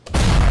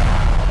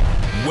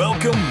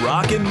Welcome,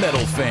 rock and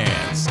metal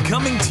fans.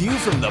 Coming to you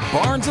from the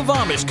barns of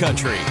Amish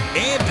country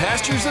and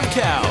pastures of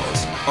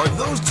cows are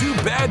those two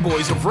bad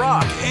boys of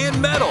rock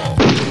and metal.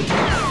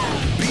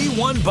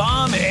 B1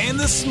 Bomb and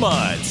the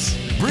Smuts,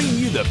 bringing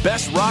you the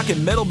best rock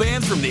and metal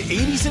bands from the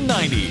 80s and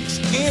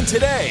 90s and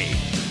today.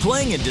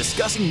 Playing and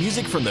discussing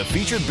music from the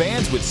featured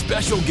bands with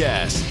special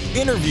guests,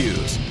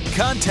 interviews,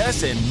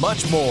 contests, and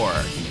much more.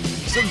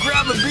 So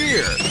grab a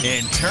beer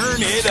and turn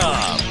it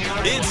up.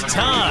 It's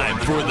time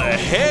for the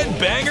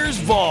Headbangers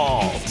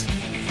Vault.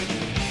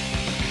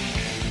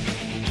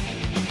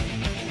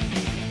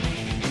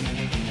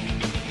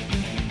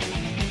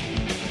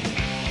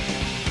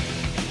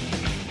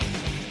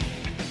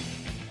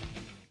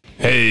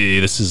 Hey,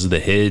 this is the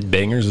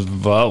Headbangers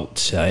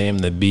Vault. I am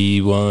the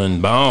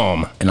B1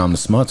 Bomb. And I'm the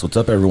Smuts. What's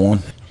up, everyone?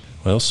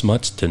 Well,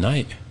 Smuts,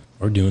 tonight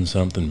we're doing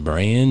something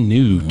brand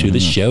new to the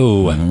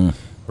show.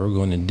 We're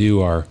going to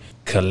do our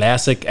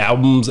classic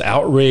albums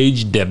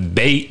outrage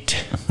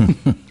debate.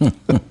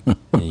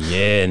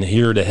 Yeah, and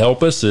here to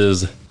help us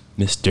is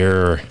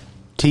Mr.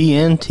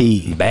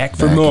 TNT. Back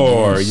for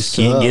more. You just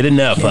can't get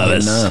enough of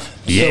us.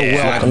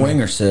 Yeah. Black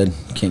Winger said,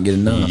 can't get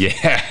enough.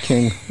 Yeah.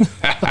 King.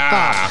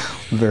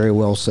 Very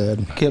well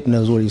said. Kip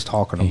knows what he's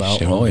talking about.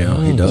 sure Oh,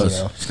 yeah, he does.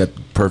 Yeah. He's got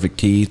perfect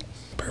teeth,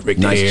 Perfect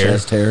nice hair.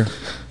 chest hair.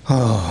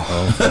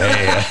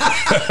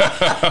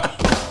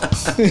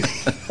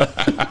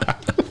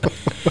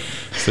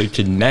 So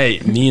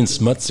tonight, me and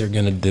Smuts are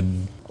going to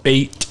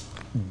debate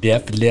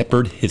Def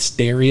Leppard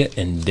Hysteria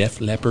and Def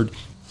Leppard.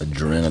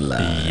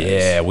 Adrenaline.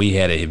 Yeah, we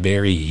had a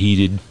very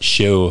heated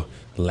show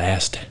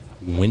last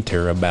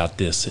winter about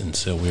this, and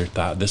so we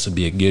thought this would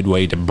be a good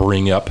way to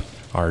bring up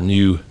our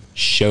new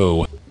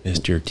show.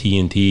 Mr.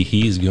 TNT,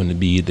 he's going to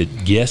be the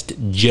guest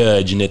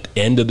judge, and at the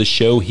end of the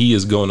show, he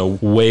is going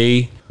to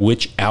weigh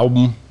which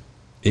album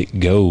it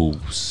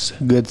goes.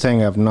 Good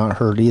thing I've not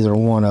heard either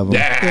one of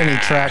them. Any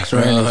tracks or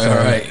anything. All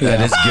right,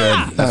 that is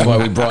good. That's why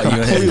we brought you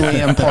in. Completely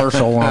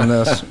impartial on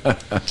this.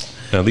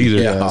 Now, these are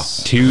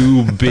Yes.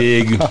 two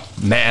big,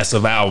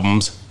 massive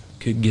albums.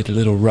 Could get a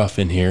little rough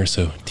in here,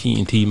 so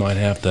TNT might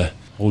have to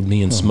hold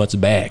me and Smuts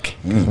back.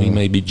 We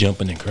may be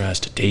jumping across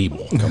the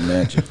table. Coming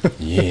at you.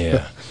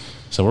 Yeah.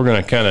 So we're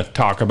going to kind of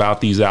talk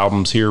about these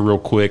albums here real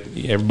quick.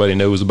 Everybody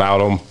knows about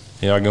them.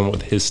 You know, going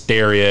with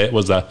Hysteria. It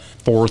was the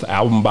fourth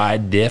album by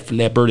Def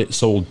Leppard. It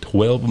sold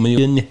 12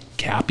 million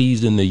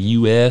copies in the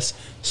U.S.,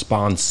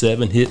 spawned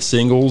 7 hit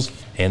singles,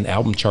 and the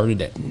album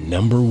charted at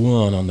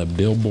 #1 on the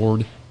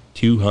Billboard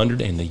 200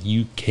 and the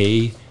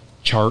UK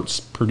charts.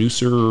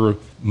 Producer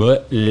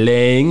Mutt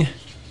Lange.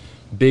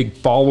 Big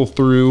follow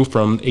through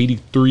from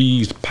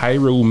 '83's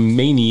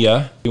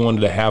Pyromania. He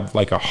wanted to have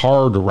like a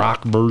hard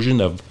rock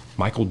version of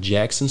Michael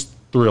Jackson's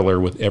Thriller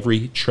with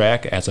every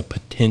track as a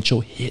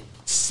potential hit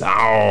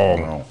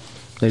song.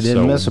 They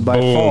didn't miss it by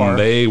boom, far.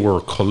 They were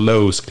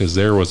close because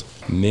there was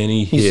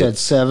many He said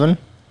hits. 7.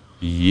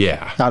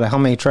 Yeah, Out of how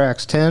many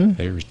tracks? 10?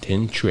 there's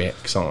 10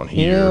 tracks on You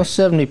here. know,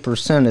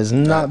 70% is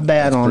not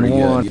bad on pretty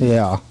one. good.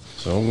 Yeah.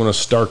 So I'm going to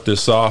start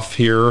this off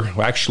here.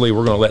 Well, actually,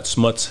 we're going to let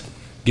Smuts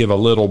give a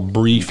little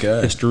brief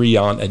Okay. history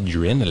on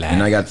Adrenaline.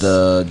 And I got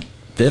the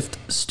 5th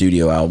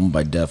studio album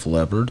by Def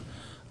Leppard,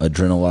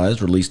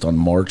 Adrenalized, released on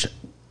March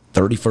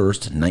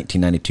 31st,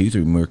 1992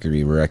 through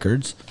Mercury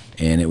Records.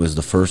 And it was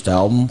the first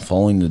album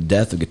following the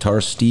death of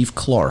guitarist Steve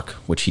Clark,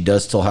 which he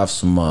does still have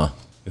some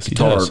Yes, he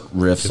guitar does.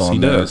 riffs Yes, he on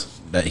there does.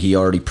 that he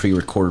already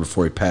pre-recorded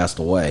before he passed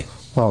away.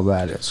 Well,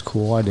 that is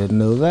cool. I didn't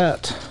know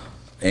that.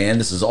 And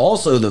this is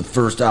also the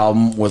first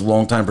album with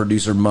longtime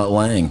producer Mutt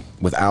Lange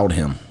without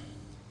him.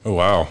 Oh,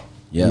 wow.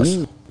 Yes.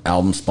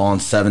 Album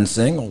spawned 7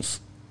 singles,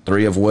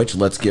 3 of which,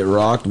 Let's Get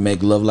Rocked,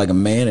 Make Love Like a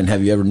Man, and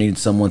Have You Ever Needed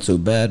Someone So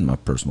Bad, my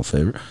personal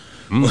favorite,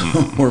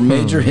 were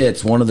major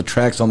hits. One of the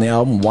tracks on the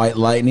album, White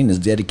Lightning, is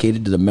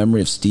dedicated to the memory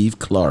of Steve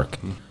Clark.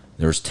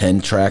 There's 10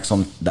 tracks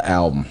on the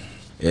album.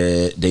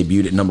 It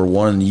debuted at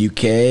 #1 in the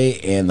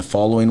UK, and the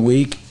following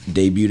week,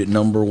 debuted at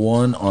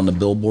 #1 on the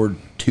Billboard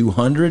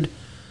 200.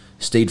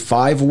 Stayed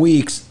 5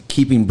 weeks,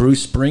 keeping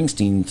Bruce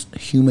Springsteen's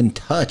Human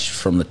Touch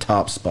from the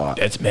top spot.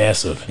 That's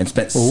massive. And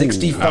spent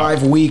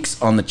 65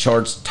 weeks on the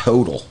charts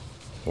total.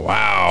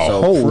 Wow.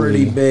 So Holy.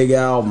 pretty big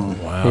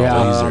album. Wow,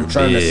 Yeah. these are I'm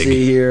trying big. to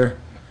see here.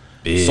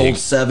 Big. Sold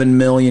 7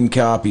 million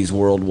copies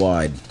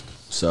worldwide.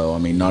 So, I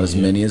mean, not as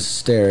many as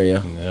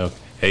Hysteria. No.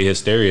 Hey,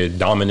 Hysteria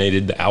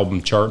dominated the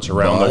album charts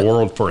around But- the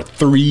world for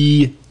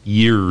 3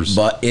 years.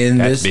 But in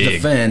That's this big.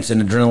 defense,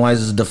 in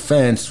Adrenalize's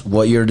defense,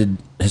 what year did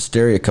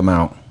Hysteria come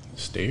out?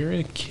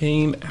 Hysteria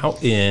came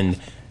out in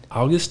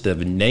August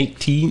of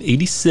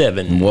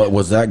 1987. What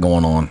was that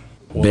going on?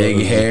 Big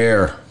was-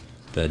 hair.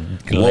 The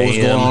What was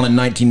going on in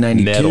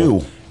 1992?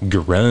 metal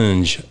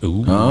grunge.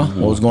 Ooh. Huh?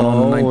 What was going on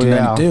in Oh,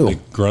 yeah. 1992?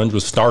 Grunge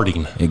was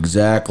starting.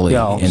 Exactly.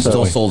 Yeah, and so-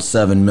 still sold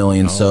 7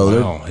 million. So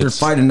wow. they're It's-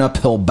 fighting an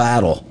uphill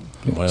battle.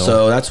 Well-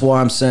 So that's why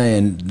I'm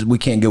saying we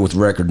can't go with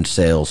record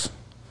sales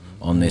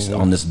on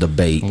this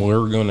debate.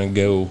 We're gonna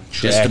go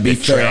track Just to be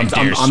to fair, track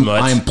there,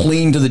 Smuts. I'm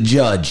pleading to the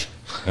judge.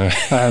 We're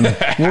going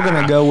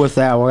to go with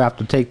that. We'll have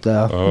to take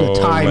the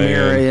time man.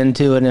 area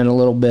into it in a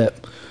little bit.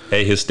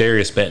 Hey,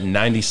 Hysteria spent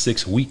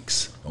 96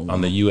 weeks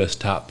on the U.S.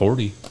 Top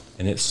 40,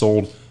 and it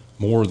sold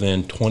more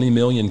than 20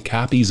 million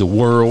copies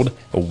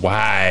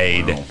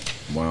worldwide.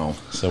 Wow.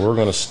 So we're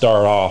going to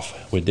start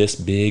off with this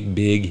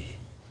big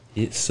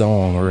hit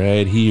song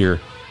right here.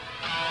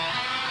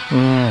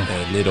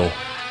 A little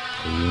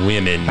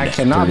Women. I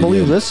cannot Pretty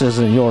believe good. this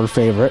isn't your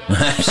favorite.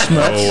 Smuts.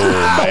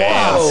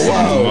 Oh,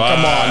 Whoa,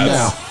 come on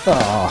now.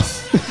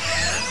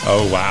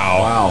 Oh, wow.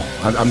 Wow.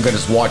 I'm going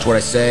to watch what I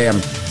say. I'm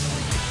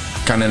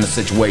kind of in a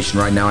situation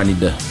right now. I need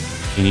to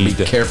You need be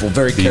to careful,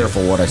 very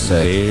careful what I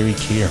say. Very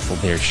careful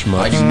there, I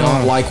Schmuck. do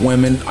not like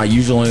women. I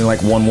usually only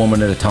like one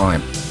woman at a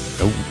time.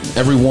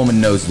 Every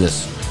woman knows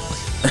this.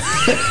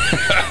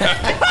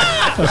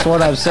 That's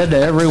what I've said to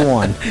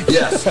everyone.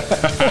 Yes.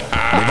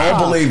 They've all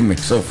believed me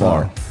so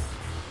far.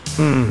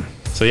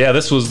 So yeah,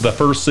 this was the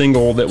first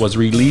single that was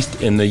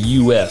released in the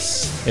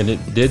U.S. and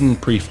it didn't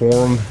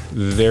perform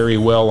very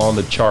well on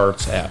the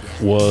charts. It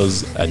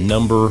was a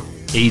number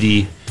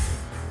 80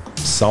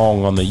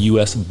 song on the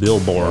U.S.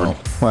 Billboard.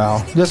 Well,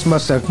 this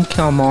must have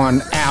come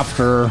on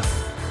after.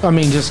 I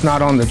mean, just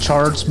not on the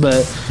charts,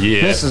 but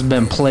Yeah. this has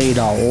been played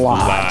a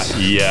lot.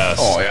 Yes.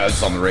 Oh, yeah,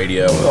 it's on the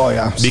radio. Oh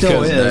yeah,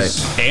 still Because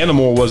is.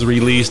 Animal was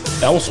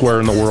released elsewhere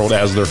in the world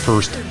as their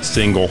first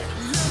single.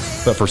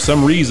 But for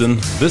some reason,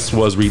 this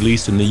was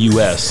released in the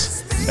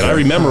U.S. And I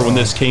remember when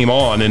this came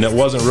on, and it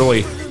wasn't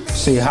really...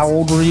 See, how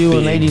old were you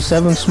in Big.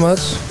 '87,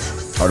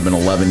 Smuts? I would have been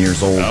 11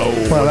 years old.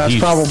 Well, that's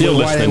he's probably still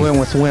why they listening. went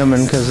with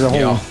women, because the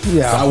whole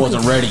I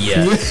wasn't ready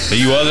yet.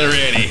 He wasn't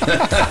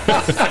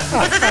ready.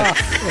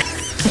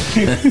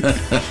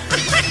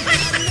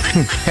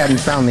 hadn't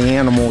found the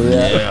animal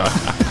yet. Yeah.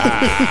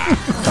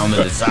 Found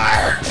the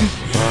desire.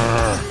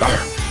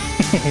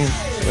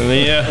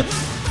 Yeah.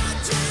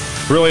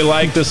 Really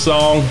like this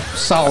song.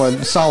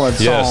 Solid song.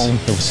 Yes.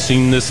 I've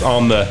seen this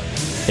on the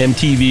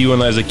MTV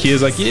when I was a kid.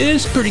 It's like, yeah,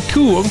 it's pretty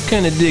cool. I'm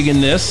kind of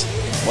digging this.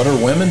 What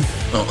are women?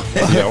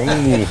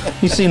 Yeah,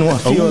 You've seen a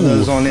few of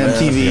those on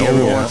MTV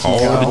every once in a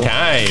all while. the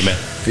time.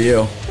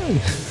 Feel.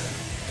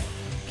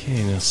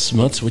 Okay, now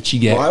Smuts, what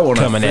you got Well, I want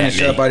to coming at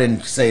finish me? up. I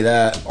didn't say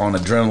that on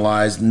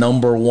Adrenalize.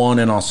 #1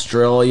 in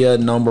Australia,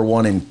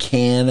 #1 in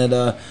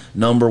Canada,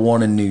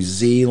 #1 in New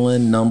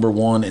Zealand,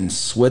 #1 in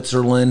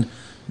Switzerland,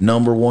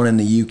 #1 in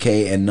the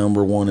UK, and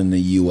 #1 in the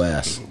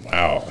US.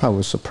 Wow. I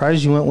was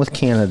surprised you went with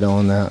Canada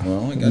on that.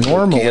 Well, I got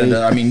Normally,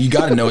 Canada. I mean, you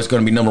got to know it's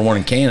going to be #1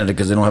 in Canada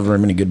because they don't have very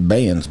many good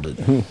bands. But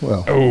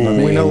well,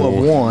 we know of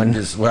one.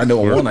 I know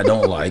one I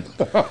don't like.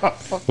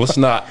 Let's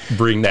not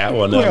bring that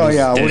one up. Well,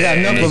 yeah, we got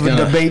enough of a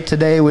gonna- debate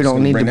today. We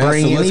don't need to that.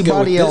 bring So let's go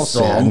with anybody this else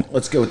song. in.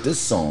 Let's go with this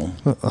song.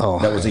 Oh.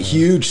 That was a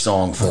huge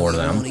song for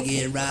them.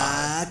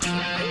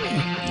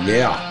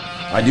 Yeah,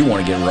 I do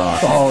want to get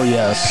rocked. Oh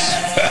yes,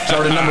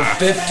 Charted number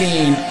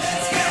 15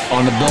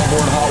 on the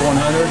Billboard Hot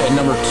 100 and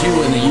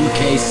 #2 in the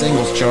UK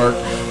singles chart,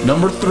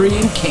 #3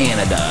 in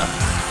Canada.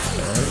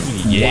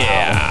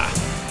 Yeah.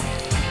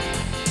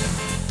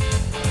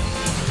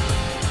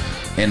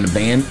 And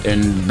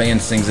the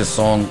band sings this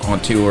song on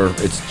tour.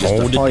 It's just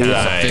All the a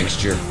time.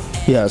 fixture.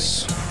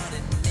 yes.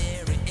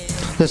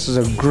 This is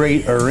a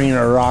great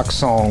arena rock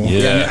song.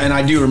 Yeah. And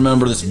I do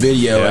remember this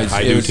video. Yeah, It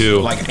I do was too.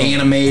 Like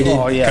animated.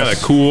 Oh yes. Kind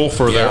of cool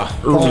for Yeah.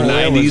 the early Oh,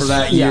 that was 90s. For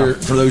that Yeah. year,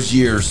 for those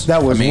years.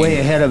 That was I mean, way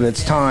ahead of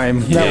its time.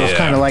 That was Yeah.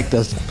 kind of like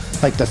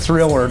the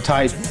Thriller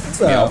type.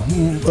 Yeah.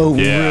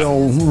 Yeah.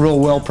 Real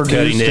well produced.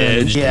 Cutting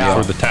and- edge yeah.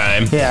 for the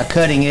time. Yeah,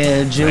 cutting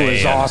edge. It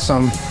was Man.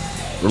 awesome.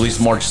 Released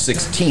March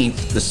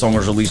 16th. This song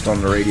was released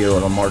on the radio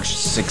on March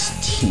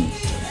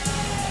 16th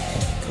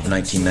of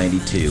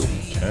 1992.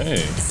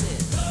 Hey.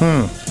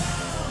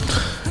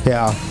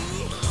 Yeah.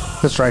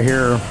 This right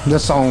here,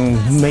 this song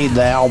made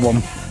the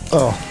album.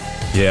 Oh,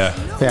 Yeah.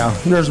 yeah.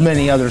 There's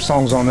many other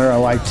songs on there I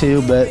like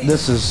too, but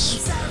this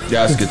is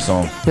Yeah, it's a good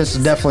song.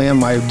 definitely in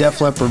my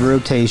Def Leppard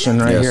rotation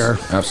right Yes, here.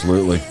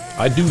 absolutely.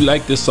 I do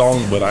like this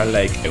song, but I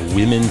like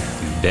Women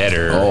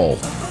better. Oh,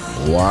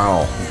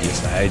 wow.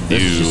 Yes, I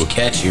This is do. just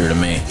catchier to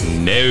me.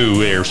 No,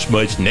 there's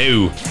much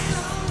no.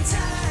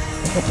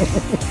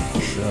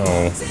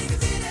 So,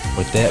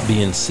 with that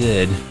being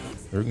said,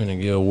 we're going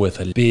to go with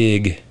a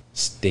big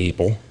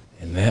staple,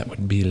 and that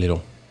would be a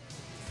little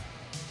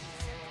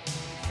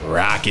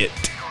Rocket.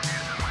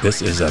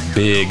 This is a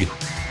big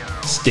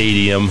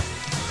stadium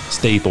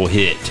staple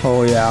hit.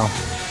 Oh yeah.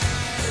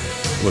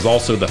 It was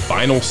also the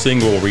final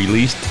single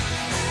released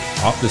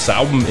off this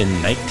album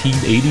in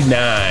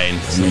 1989. I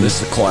So mean, this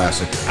this is a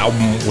classic.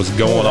 album was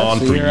going That's on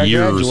the for year I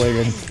years.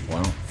 graduated.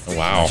 Wow.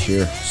 Wow.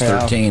 Sure. It's Yeah.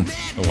 13.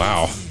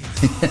 Wow. I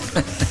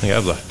think I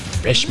was a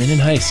freshman in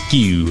high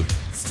school.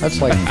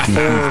 That's like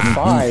 4 or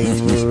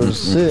 5 or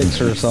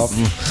 6 or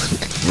something.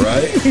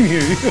 Right?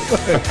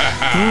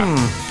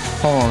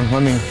 Hold on,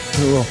 let me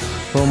do a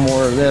little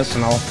more of this,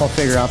 and I'll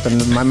figure out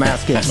my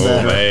math gets Oh,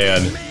 better.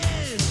 man.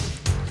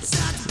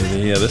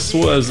 Yeah, this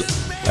was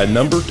a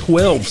number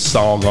 12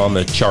 song on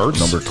the charts.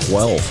 Number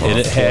 12. Huh? And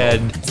it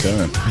had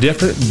Okay.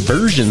 different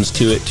versions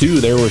to it, too.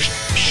 There was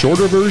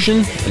shorter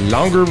version, a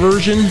longer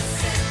version.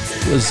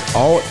 It was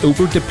all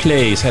over the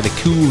place. Had a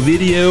cool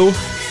video.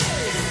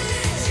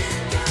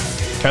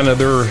 kind of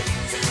their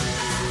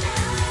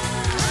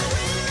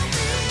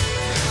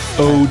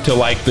ode to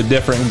like the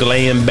different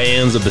glam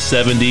bands of the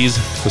 70s.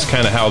 Was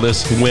kind of how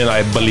this went,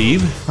 I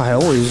believe. I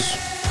always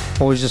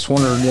just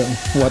wondered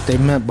what they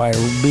meant by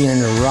being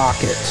the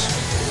Rockets.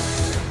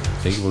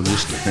 They were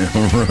just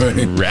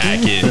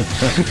racket.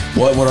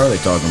 What are they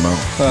talking about?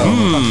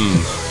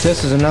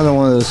 This is another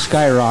one of those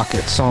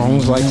Skyrocket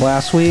songs like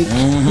last week.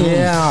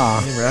 Yeah.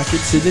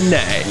 Rockets of the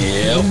night.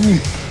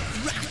 Yep.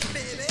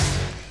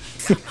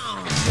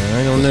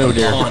 I don't know,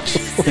 dear.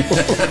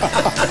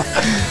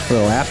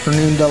 Little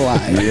afternoon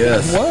delight.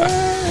 Yes.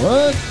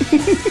 What?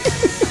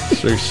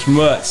 Sir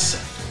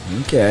Schmutz.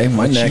 Okay,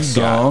 my next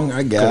you got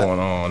song going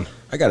on.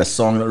 I got a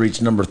song that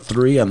reached number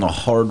 3 on the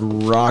Hard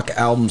Rock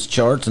Albums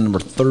charts and number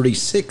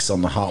 36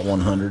 on the Hot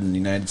 100 in the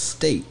United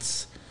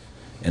States.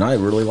 And I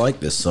really like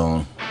this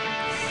song.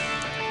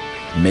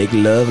 Make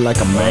Love Like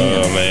a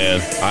Man. Oh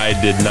man,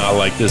 I did not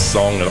like this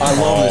song at all. I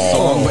love this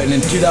song, but in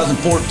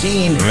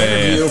 2014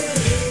 interview,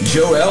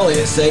 Joe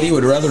Elliott said he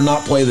would rather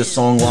not play this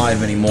song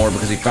live anymore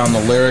because he found the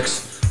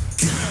lyrics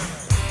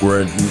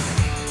were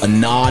a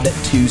nod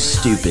too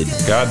stupid.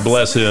 God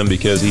bless him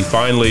because he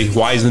finally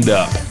wisened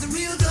up.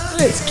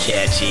 It's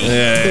catchy.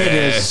 It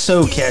is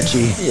so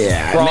catchy.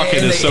 Yeah.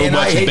 Rocket is so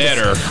much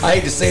better. I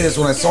hate to say this,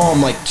 when I saw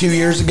him like 2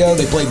 years ago,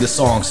 they played this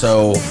song,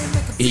 so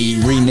he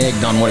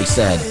reneged on what he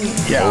said.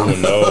 Yeah. Oh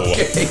no.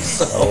 Okay,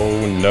 so.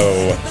 Oh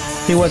no.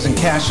 He wasn't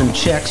cashing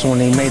checks when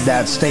he made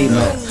that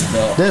statement.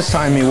 No. This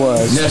time he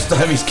was. Next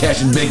time he's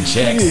cashing big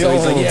checks. So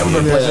he's like, yeah, we're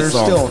going to play that They're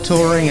song. still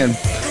touring and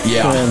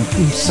selling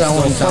Still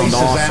sound places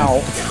awesome.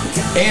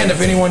 out. And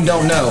if anyone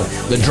don't know,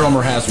 the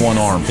drummer has one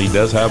arm. He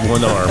does have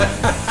one arm.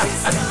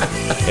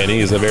 And he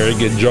is a very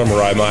good drummer,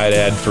 I might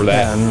add, for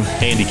that Yeah.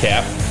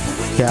 handicap.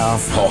 Yeah.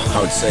 Oh,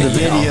 I would say The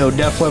video,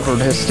 Def Leppard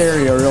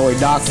Hysteria, really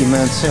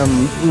documents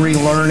him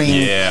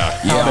relearning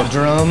how to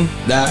drum.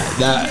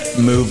 That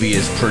movie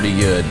is pretty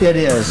good. It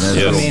is. That's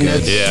Yes. real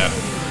good. Yeah.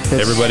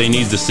 Everybody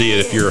needs to see it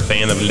if you're a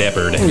fan of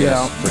Leopard.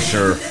 Yeah. For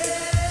sure.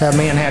 That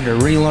man had to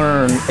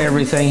relearn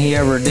everything he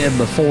ever did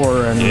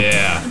before. And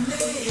Yeah.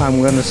 I'm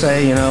going to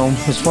say,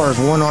 as far as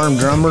one-armed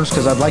drummers,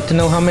 because I'd like to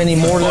know how many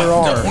more there I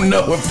are. don't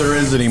know if there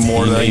is any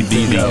more. He may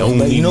be the But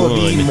only you know what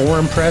would be one. more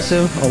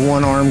impressive? A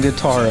one-armed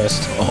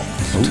guitarist.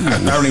 I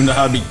don't even know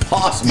how it'd be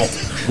possible.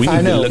 We need I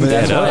to know, look but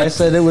that's that why I up.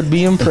 said it would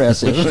be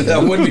impressive.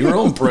 That would be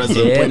real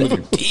impressive. Yeah. Playing with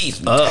your teeth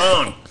and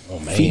tongue. Oh,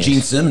 man. Feet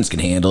Gene Simmons can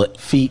handle it.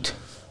 Feet.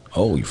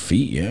 Oh, your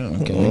feet, yeah.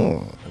 Okay.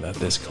 About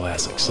this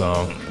classic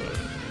song.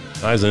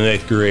 When I was in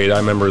 8th grade, I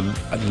remember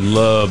I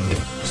loved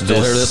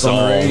Still hear this on the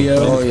song. radio?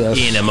 Oh, yes.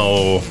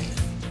 Animal.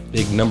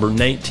 Big number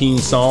 19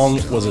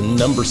 song. Was a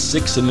number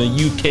 6 in the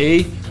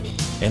UK.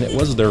 And it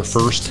was their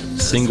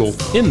first single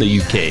in the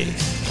UK.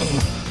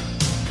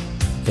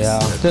 Yeah,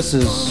 this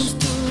is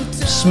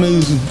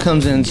smooth,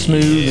 comes in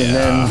smooth, and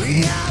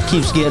then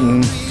keeps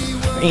getting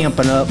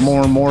amping up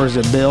more and more as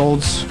it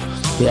builds.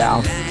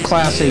 Yeah,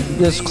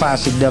 this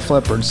classic Def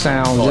Leppard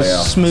sound, just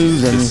yeah.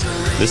 smooth and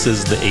This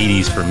is the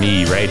 80s for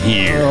me right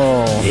here.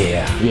 oh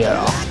Yeah.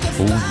 yeah.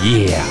 Oh,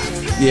 yeah.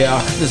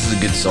 Yeah, this is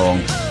a good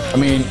song. I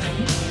mean,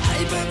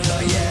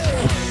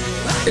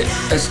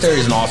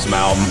 Hysteria's an awesome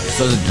album.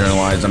 So is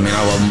Adrenalize. I mean,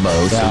 I love them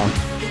both.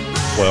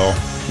 Yeah. Well,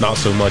 not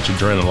so much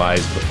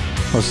Adrenalize, but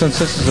Well, since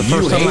this is the You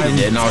first time hated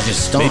it, and I was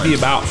just stunned. maybe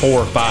about 4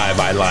 or 5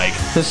 I like.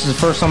 this is the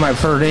first time I've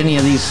heard any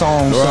of these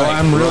songs, so Right,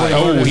 I'm really right.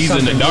 Oh, learning he's in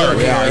the something dark.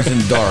 good Yeah, here. he's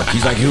in dark.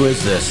 He's like, who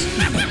is this?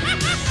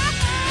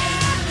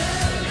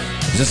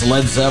 Is this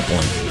Led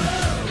Zeppelin?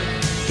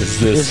 Is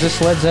this, Is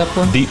this Led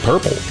Zeppelin? Deep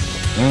Purple?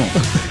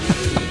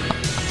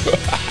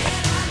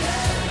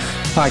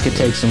 I could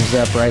take some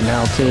Zepp right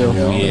now too.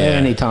 Yeah.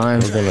 Anytime.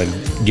 We're going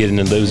to get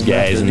into those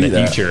guys in do the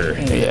that. future.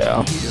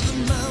 Yeah.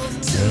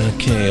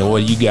 Okay,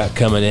 what do you got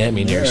coming at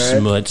me there, All right.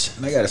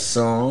 Smuts? I got a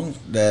song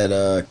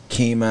that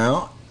came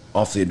out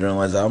off the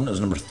Adrenalize album. It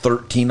was number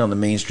 13 on the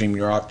mainstream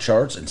rock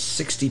charts and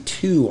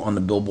 62 on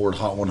the Billboard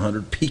Hot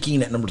 100,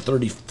 peaking at number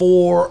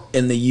 34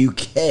 in the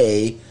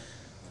UK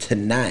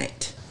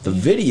tonight. The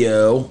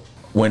video,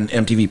 when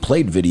MTV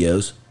played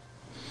videos,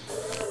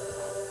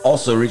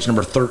 also reached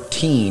number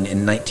 13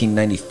 in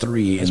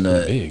 1993 in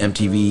the pretty big.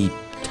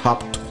 MTV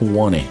Top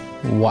 20.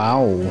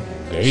 Wow.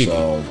 There you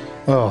go.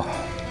 So,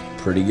 Oh.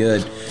 pretty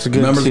good. It's a good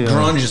Remember, the tune.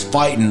 grunge is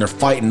fighting. They're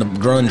fighting the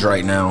grunge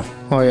right now.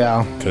 Oh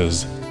yeah.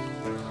 Because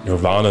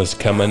Nirvana's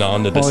coming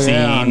onto the Oh scene.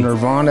 yeah,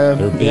 Nirvana.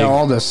 They're big. Yeah,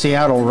 all the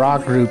Seattle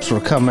rock groups were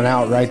coming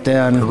out right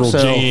then. Pearl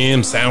So,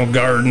 Jam,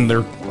 Soundgarden,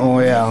 they're oh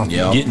yeah.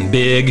 Yep. getting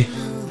big.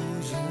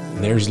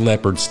 And there's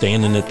Leopard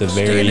standing at the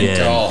very Standing end,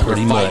 tall.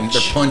 pretty They're fighting. much.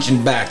 They're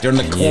punching back. They're in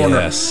the corner.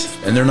 Yes.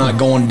 And they're not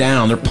going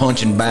down. They're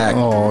punching back.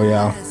 Oh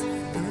yeah.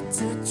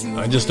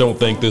 I just don't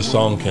think this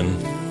song can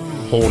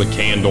hold a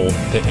candle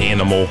to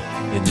Animal.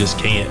 It just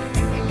can't.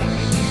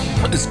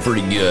 It's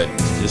pretty good.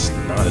 It's just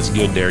not as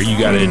good there. You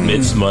got to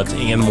admit, Smuts,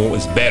 Animal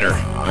is better.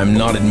 I'm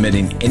not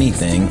admitting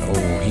anything.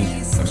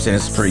 Oh, I'm saying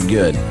it's pretty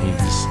good. he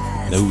just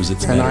knows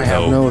it's And better. I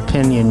have though. no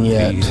opinion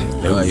yet. He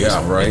knows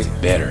yeah, right. it's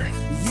better.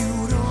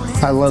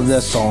 I love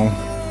this song.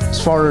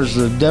 As far as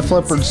the Def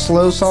Leppard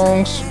slow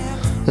songs,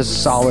 This is a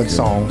solid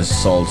song. This is a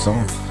solid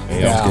song.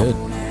 Yeah. It's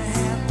good.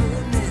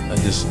 I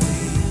just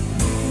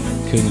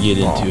couldn't get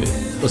into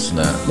it. Listen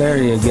to that. There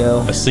you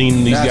go. I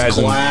seen these That's guys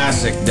in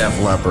classic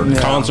Def Leppard.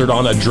 concert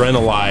on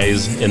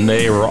Adrenalize, and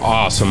they were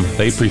awesome.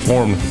 They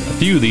performed a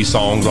few of these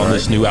songs on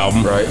this new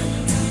album. Right.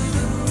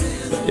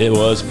 It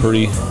was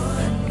pretty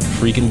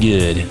freaking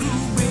good.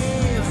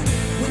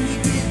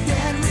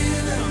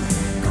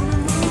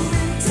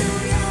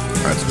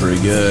 That's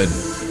pretty good.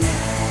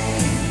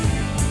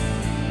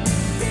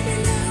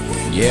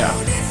 Yeah,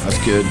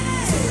 that's good.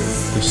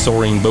 The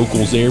soaring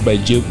vocals there by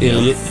Joe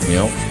Elliott.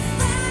 Yep.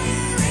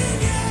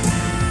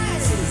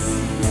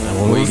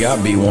 What you got,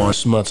 B1?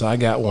 Smuts, I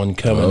got one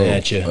coming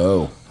at you.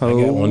 Oh. I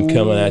got one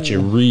coming at you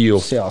real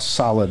See how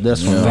solid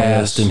this one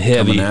fast is. and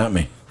heavy. Coming at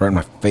me. Right in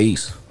my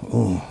face.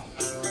 Ooh.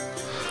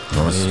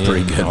 Oh, this is a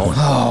pretty good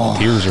one.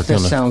 Tears are This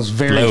coming. sounds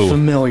very flow.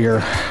 familiar.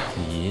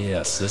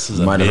 Yes, this is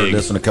a Might have heard big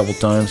this one a couple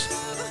times.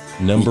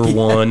 number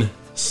one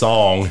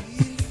song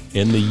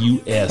in the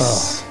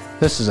U.S.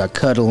 This is a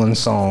cuddling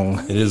song.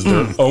 It is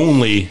their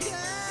only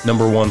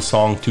number one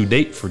song to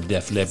date for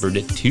Def Leppard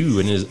 2,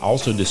 and is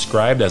also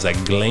described as a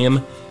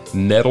glam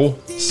metal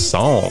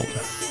song.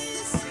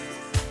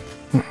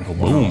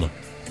 Boom.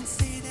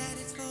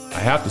 I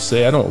have to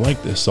say, I don't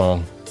like this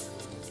song.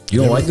 You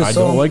don't like this I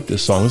song? don't like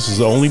this song. This is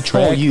the only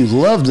track. Oh, you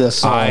love this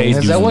song. I Is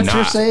do that what not.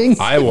 you're saying?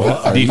 I will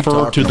What are you defer to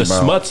talking the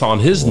about? Smuts on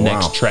his Wow.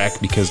 next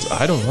track because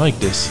I don't like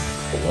this.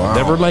 Wow.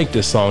 Never liked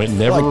this song. It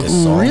never like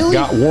this song. Really?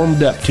 got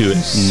warmed up to it.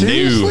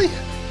 Seriously?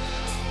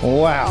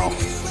 Wow.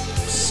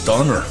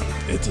 Stunner.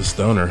 No, it's a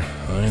stunner.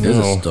 I It is a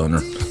know. stunner.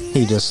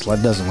 He just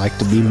doesn't like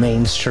to be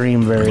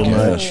mainstream very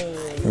much.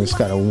 He's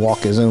got to walk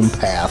his own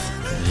path.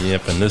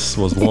 Yep, and this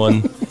was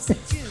one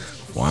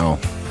Wow.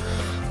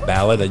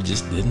 ballad I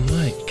just didn't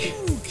like.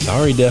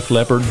 Sorry, Def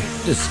Leppard.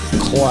 This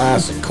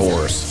classic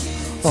chorus.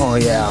 Oh,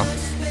 yeah.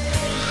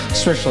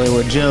 Especially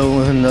with Joe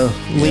and the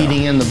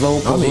leading in the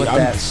vocals with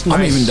that I'm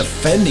nice- even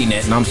defending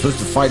it, and I'm supposed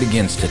to fight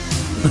against it.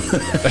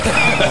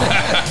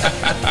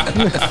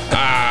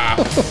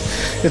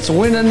 It's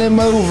winning them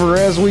over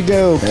as we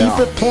go. Yeah.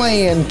 Keep it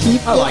playing.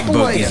 Keep I it like both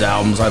playing. these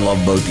albums. I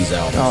love both these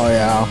albums. Oh,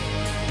 yeah.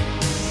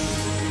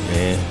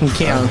 Yeah. You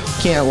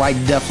can't like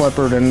Def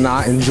Leppard and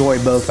not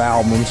enjoy both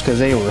albums because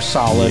they were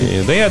solid.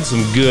 Yeah, they had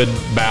some good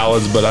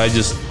ballads, but I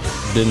just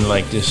didn't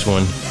like this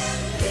one.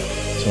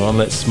 So I'll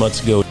let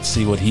Smuts go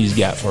see what he's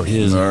got for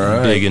his All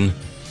right. biggin'.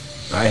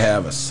 I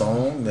have a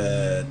song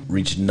that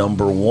reached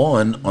number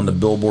 1 on the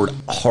Billboard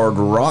Hard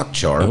Rock Oh,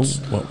 charts.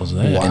 what was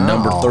that? And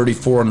number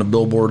 34 on the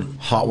Billboard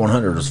Hot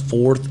 100. It was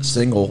 4th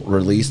single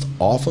released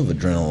off of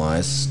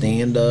Adrenalize.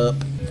 Stand Up,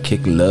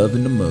 Kick Love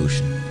into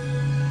Motion.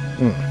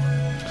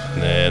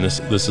 Nah,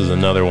 this is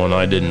another one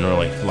I didn't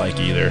really like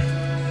either.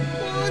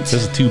 This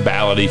is too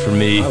ballady for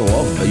me. I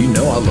love that. You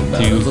know I love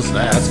that. Dude. Listen to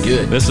that. That's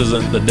good. This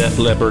isn't the Def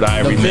Leppard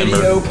I The remember.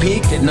 video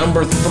peaked at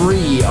number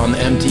 3 on the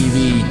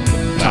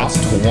MTV Top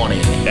 20.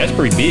 That's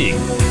pretty big.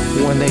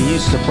 When they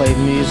used to play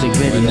music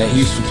videos. When they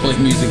used to play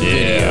music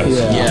Yeah. videos.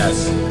 Yeah.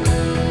 Yes.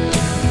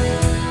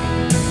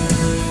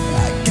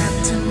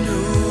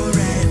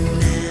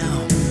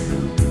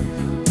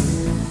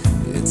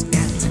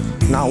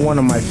 Not one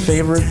of my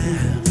favorite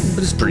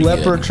But it's pretty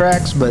Leopard good.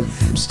 tracks, but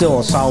still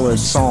a solid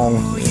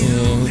song.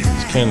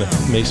 It kind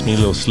of makes me a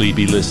little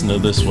sleepy listening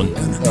to this one.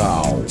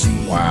 Oh,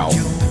 wow.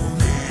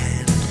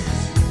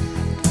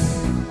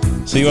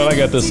 See what I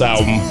got this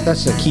album.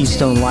 That's the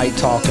Keystone Light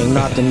talking,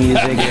 not the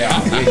music.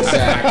 Yeah,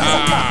 exactly.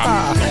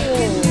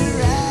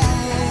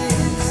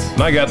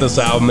 When I got this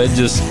album, it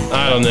just,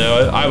 I don't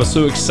know. I was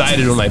so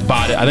excited when I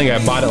bought it. I think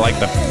I bought it like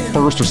the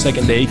first or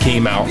second day it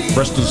came out.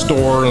 Rest of the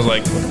store, and I was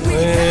like,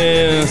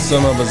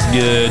 some of it's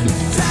good,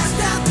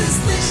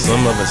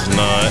 some of it's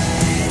not.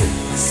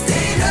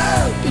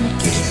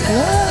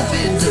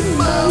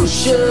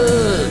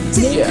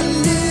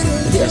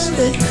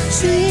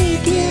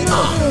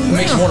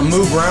 Makes you want to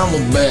move around a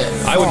little bit.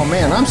 Oh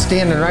man, I'm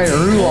standing right at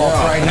Ruloff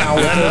right now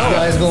with those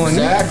guys going.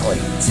 Exactly.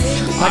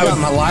 I got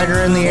my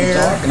lighter in the air.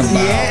 talking about.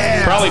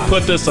 Yeah. Probably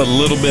put this a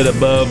little bit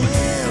above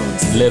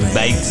Live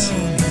Bates,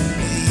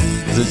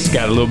 because it's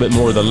got a little bit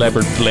more of the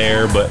Leopard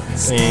flair, but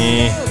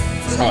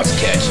Oh,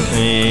 it's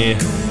catchy.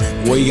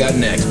 What you got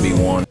next,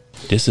 B1?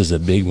 This is a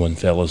big one,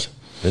 fellas.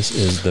 This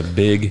is the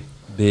big,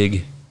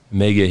 big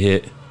mega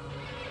hit.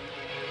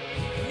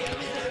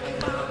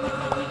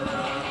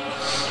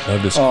 I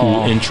have this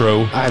cool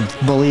intro. I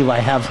believe I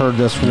have heard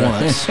this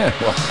once. Well,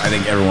 I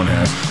think everyone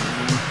has.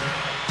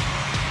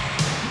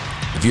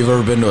 If you've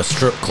ever been to a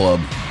strip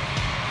club,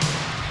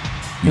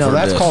 you've No, heard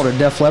that's this. called a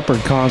Def Leppard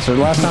concert.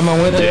 Last time I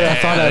went there, I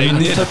thought Yeah, I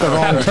they did. took a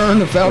wrong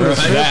turn and found a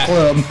strip That-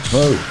 club.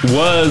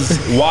 Was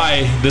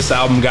why this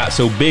album got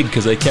so big,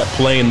 because they kept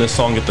playing this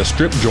song at the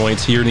strip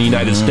joints here in the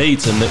United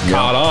States, and it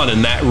caught on,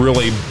 and that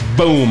really,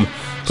 boom,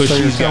 pushed So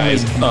you're these telling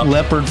guys me up.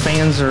 Leopard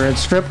fans are at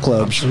strip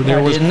clubs? There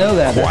I was didn't know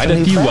that. quite That's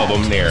a new few of fact.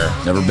 them there.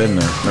 Never been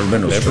there. Never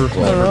been to a Never, strip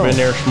club. never been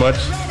there, Schmutz.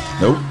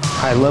 Nope.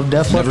 I love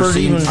Def Never Leppard.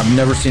 seen. Even I've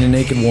never seen a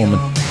naked woman.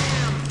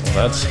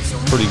 That's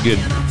pretty good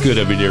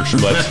of you there,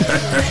 Schmutz.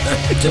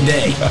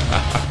 Today.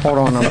 Hold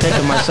on, I'm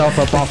picking myself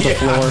up off the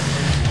floor.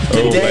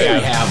 Today I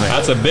man. haven't.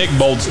 That's a big,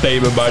 bold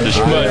statement by the I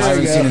Schmutz.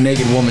 haven't seen a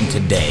naked woman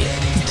today.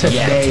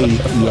 Today,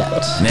 yet.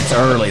 And it's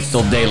early. It's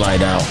still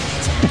daylight out.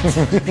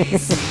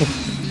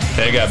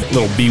 I got a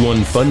little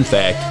B1 fun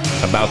fact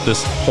about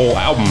this whole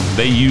album.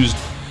 They used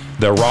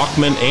the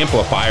Rockman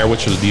amplifier,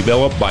 which was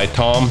developed by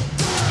Tom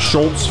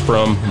Schultz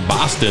from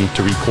Boston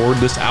to record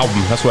this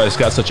album. That's why it's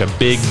got such a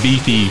big,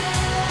 beefy,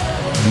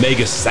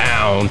 mega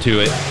sound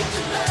to it.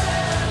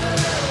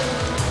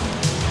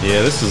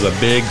 Yeah, this is a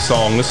big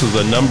song. This is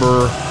the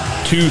number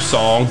 2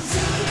 song.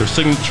 Their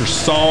signature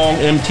song.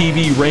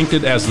 MTV ranked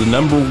it as the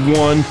number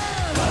 1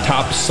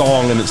 top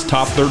song in its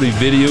top 30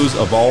 videos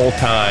of all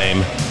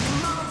time.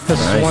 This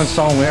is one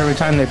song where every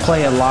time they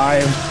play it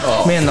live,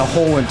 man, the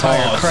whole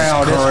entire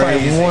crowd, it's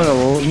probably one of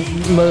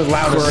the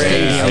loudest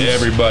stadiums.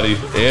 Everybody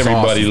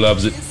awesome.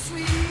 loves it.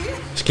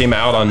 This came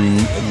out on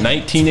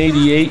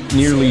 1988,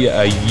 nearly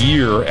a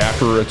year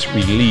after its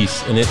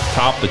release, and it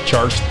topped the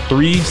charts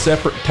 3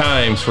 separate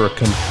times for a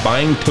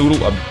combined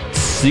total of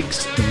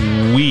 6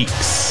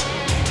 weeks.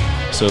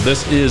 So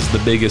this is the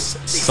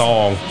biggest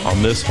song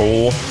on this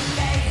whole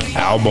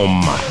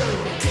album.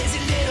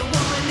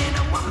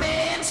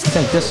 I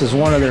think this is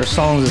one of their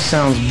songs that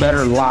sounds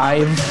better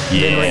live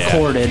than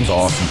recorded. It's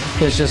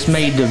awesome. It's just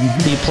made to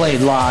be played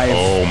live.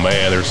 Oh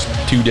man, there's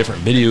 2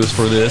 different videos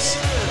for this.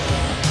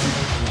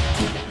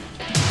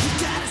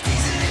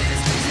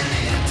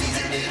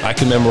 I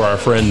can remember our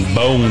friend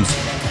Bones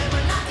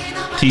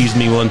teased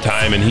me one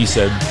time and he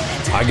said,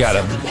 I got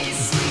an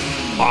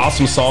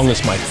awesome song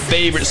that's my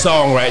favorite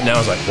song right now. I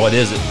was like, what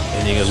is it?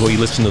 And he goes, well, you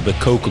listen to the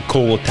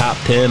Coca-Cola Top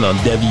 10 on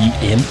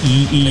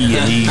WMEE,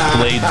 and he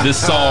played this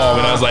song.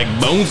 And I was like,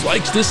 Bones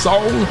likes this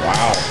song?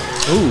 Wow.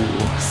 Ooh.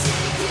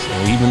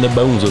 So even the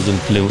Bones was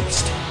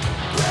influenced.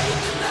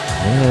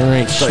 All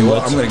right, Tell you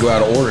what, I'm going to go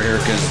out of order here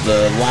because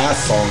the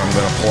last song I'm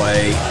going to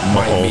play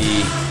might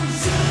be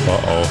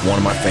one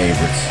of my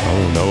favorites.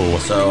 Oh no!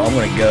 So I'm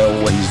going to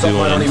go with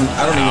something I don't even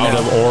out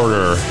of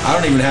order. I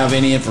don't even have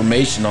any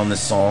information on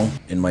this song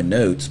in my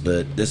notes,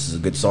 but this is a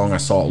good song. I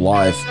saw it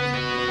live.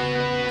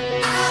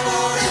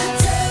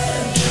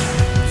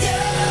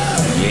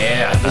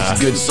 Yeah, this is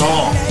a good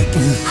song.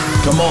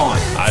 Come on.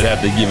 I'd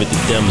have to give it the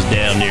thumbs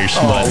down there,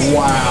 Schmutz. Oh,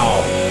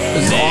 wow.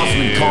 This is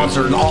awesome in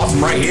concert and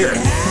awesome right here.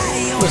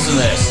 Listen to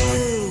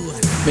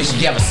this. Makes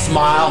you have a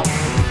smile.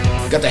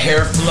 Got the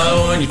hair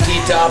flowing, your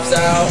T-tops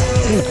out.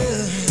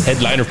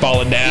 Headliner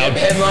falling down.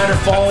 Headliner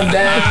falling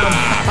down.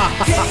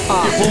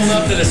 You're pulling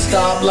up to the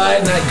stoplight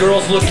and that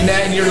girl's looking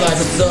at you and you're like,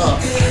 what's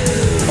up?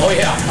 Oh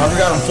yeah, I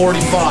forgot I'm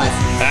 45.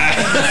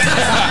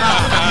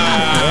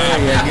 There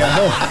you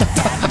go.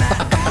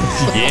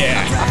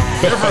 Yeah.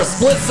 There for a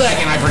split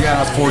second, I forgot I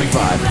was 45.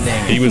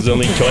 Dang it. He was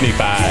only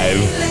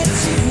 25.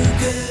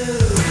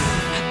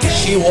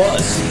 She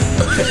was.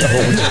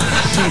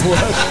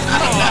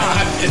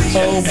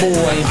 Oh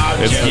boy.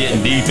 It's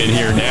getting deep in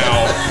here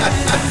now.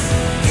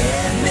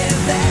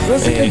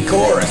 That's a good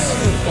chorus.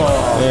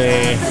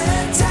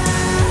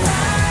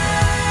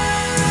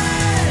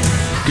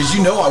 Because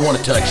you know I want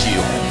to touch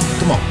you.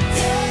 Come on.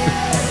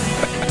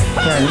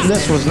 And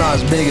this was not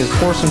as big as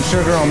Pour Some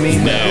Sugar on Me,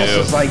 but No.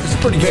 this is like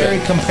pretty very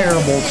good.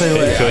 comparable to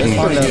it couldn't-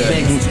 on the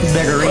pretty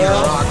big arena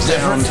Well, rock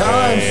different sound.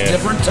 times, Yeah.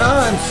 different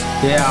times.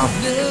 Yeah.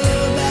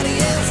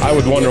 I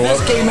would wonder This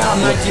what came out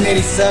in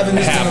 1987.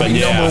 This is going to happened. be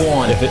Yeah. number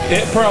 1. If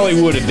it probably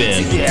would have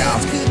been. Yeah.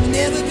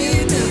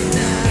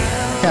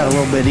 Had a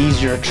little bit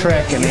easier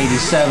trek in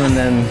 87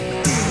 than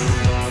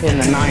in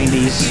the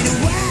 90s.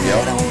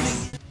 Yep.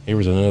 Here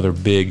was another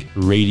big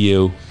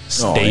radio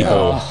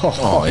staple.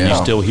 Oh, And yeah.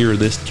 you still hear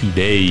this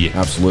today.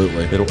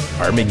 Absolutely. Little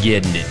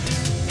Armageddon it.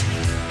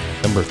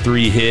 Number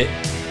 3 hit.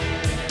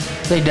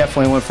 They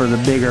definitely went for the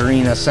big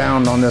arena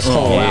sound on this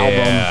whole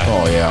album.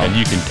 Oh, yeah. And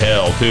you can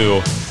tell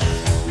too.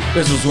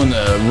 This was when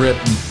the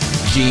ripped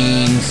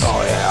jeans.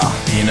 Oh, yeah.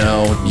 You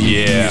know,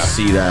 you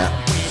see that.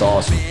 It's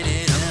awesome.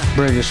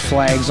 British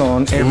flags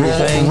on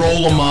everything.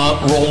 Roll them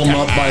up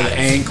by the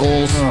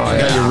ankles. I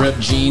got your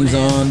ripped jeans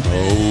on.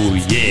 Oh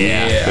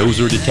yeah. Those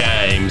were the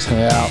times.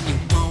 Yeah.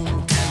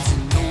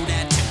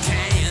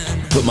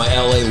 Put my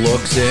LA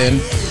looks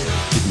in.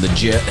 Getting the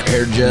jet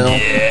hair gel.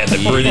 Yeah, the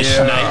British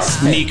night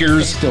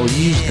sneakers. Still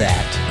use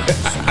that.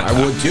 I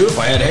would too if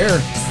I had hair.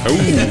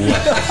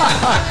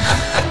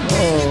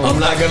 Oh, I'm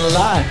not gonna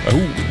lie.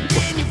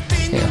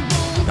 Yeah.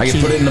 I could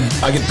put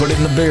it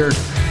in the beard.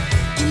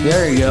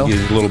 There you go.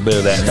 get a little bit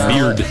of that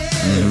beard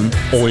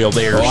oil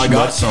there. Oh, I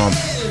got Schmutz. some.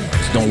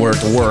 Just don't wear it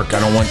to work. I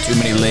don't want too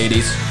many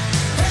ladies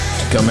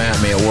to come at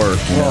me at work.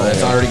 You know,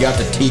 that's already got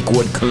the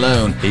teakwood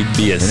cologne. He'd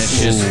be a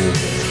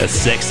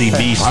sexy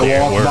beast I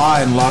there. at walk work.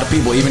 by and a lot of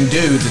people, even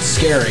dudes, it's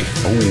scary.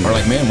 Are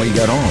like, man, what do you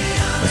got on?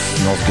 This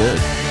smells good.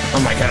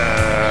 I'm like,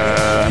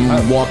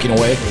 I'm walking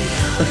away.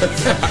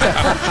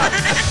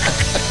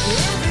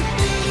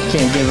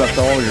 Can't give up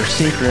all your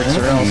secrets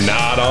or else.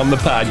 Not on the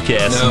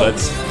podcast, No, but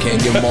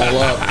can't give them all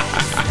up.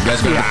 You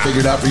guys got to figure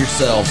it out for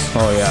yourselves.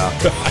 Oh, yeah.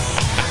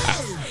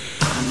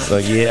 So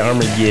yeah,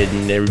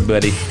 Armageddon,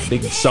 everybody.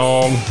 Big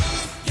song.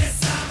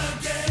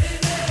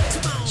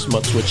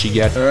 Smuts, what you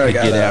got to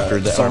get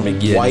after the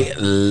Armageddon? White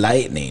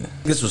Lightning.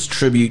 This was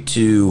tribute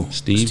to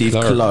Steve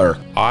Clark.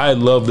 I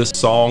love this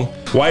song.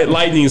 White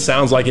Lightning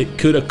sounds like it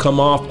could have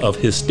come off of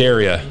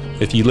Hysteria.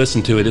 If you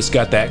listen to it, it's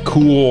got that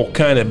cool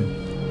kind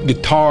of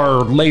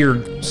guitar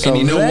layered. And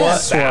you know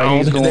what?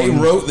 Sound. They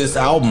wrote this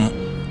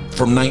album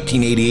from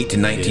 1988 to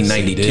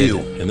 1992.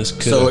 Yes, and this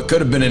so it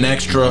could have been an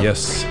extra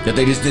yes. that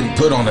they just didn't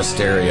put on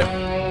Hysteria.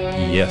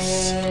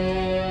 Yes.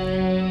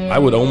 I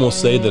would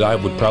almost say that I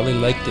would probably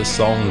like this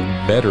song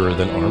better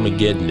than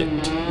Armageddon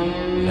It.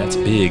 And that's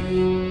big.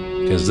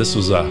 Because this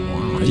was a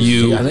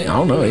few... I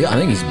don't know. I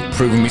think he's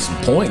proving me some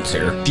points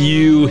here.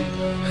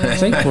 I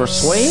think we're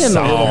swaying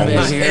a little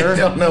bit here. I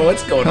don't know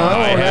what's going on.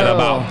 I had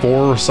about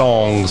 4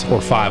 songs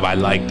or 5 I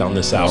liked on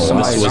this album.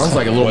 This was sounds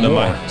like a little one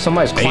more. of my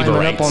Somebody's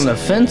climbing up on the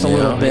fence a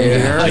little bit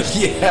here.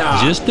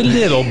 Yeah. Just a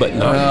little, but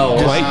not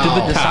quite to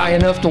the Just top. high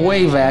enough to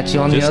wave at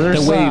you on Just the other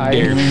the side.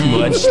 wave there,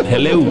 Schmutz.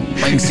 Hello.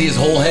 I can see his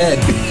whole head.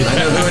 I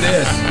know who it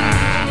is.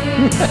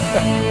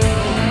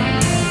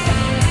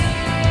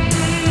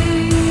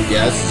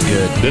 Yeah, this is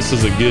good. This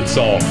is a good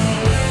song.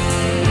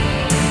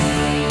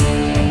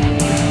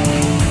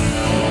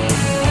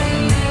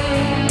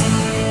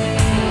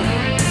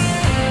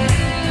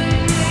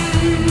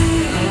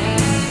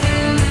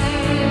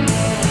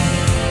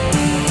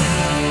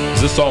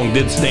 This song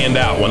did stand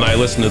out when I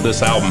listened to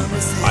this album.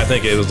 I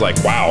think it was like,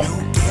 wow.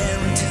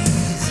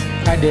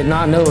 I did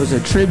not know it was a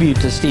tribute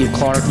to Steve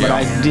Clark, but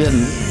I did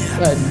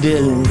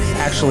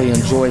actually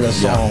enjoy the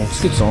song. It's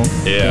a good song.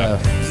 Yeah.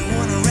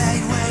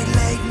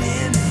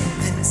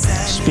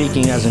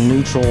 Speaking as a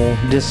neutral,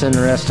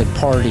 disinterested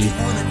party,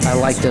 I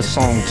like this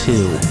song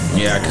too.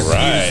 Yeah, because you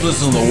just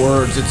listen to the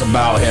words, it's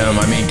about him.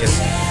 I mean, because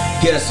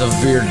he had a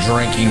severe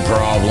drinking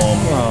problem,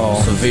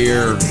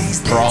 severe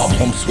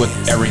problems with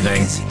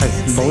everything. I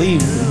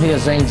believe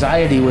his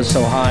anxiety was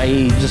so high,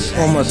 he just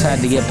almost had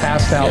to get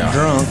passed out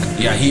drunk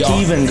to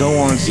even go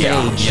on stage.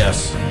 Yeah,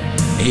 yes.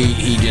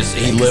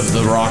 He lived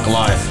the rock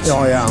life.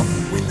 Oh, yeah.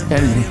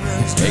 And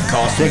it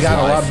cost they his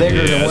got life. a lot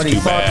bigger than what he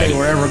thought they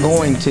were ever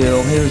going to.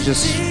 It was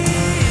just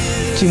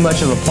too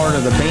much of a part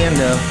of the band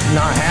to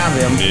not have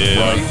him.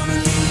 Yeah. Right.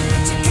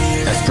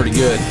 That's pretty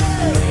good.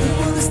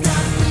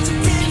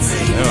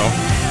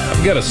 Now,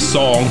 I've got a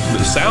song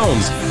that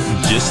sounds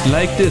just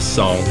like this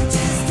song.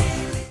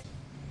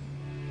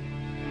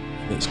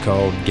 It's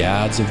called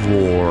Gods of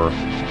War.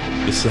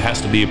 This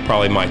has to be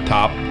probably my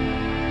top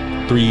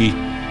 3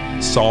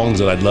 songs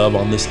that I love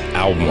on this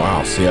album.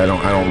 Wow, see, I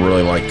don't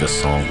really like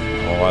this song.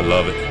 Oh, I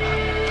love it.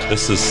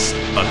 This is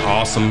an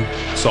awesome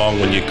song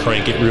when you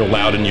crank it real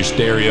loud in your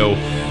stereo.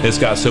 It's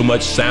got so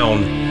much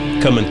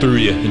sound coming through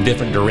you in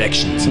different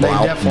directions.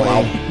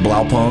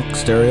 Blaupunk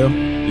stereo?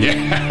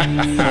 Yeah.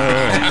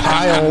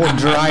 Pile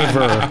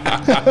driver.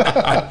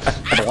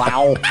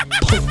 Wow.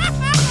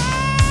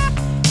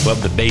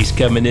 Love the bass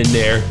coming in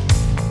there.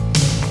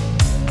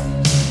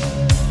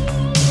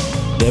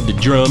 Love the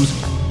drums.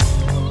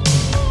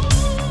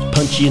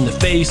 Punch you in the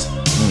face.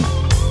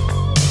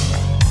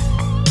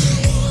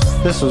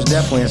 This was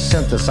definitely a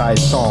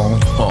synthesized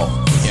song. Oh,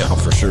 yeah,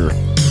 for sure.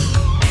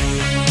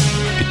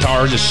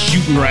 Guitar just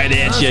shooting right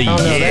at you. Oh,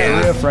 no,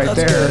 that riff right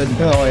That's there. good.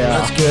 Oh, yeah.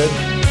 That's good.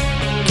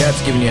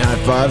 Cat's giving you a high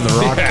five. The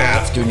rock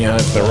cat's giving you a high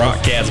five. The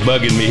rock cat's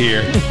bugging me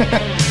here.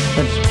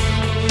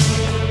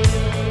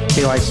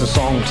 He likes the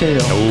song too.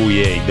 Oh,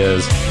 yeah, he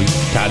does. We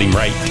caught him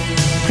right.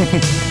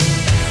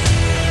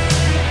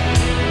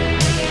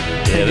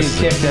 Yeah, He this is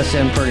kicked us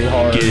in pretty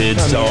hard. a good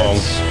song.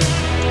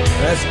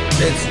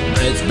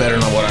 It's better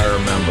than what I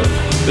remember.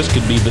 This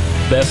could be the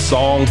best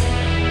song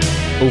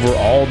over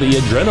all the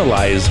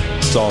Adrenalize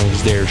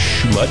songs there,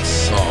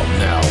 Schmutz. Oh,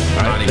 no.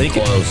 Not I even think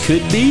close.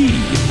 it could be.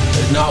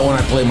 Not when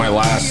I play my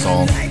last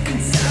song.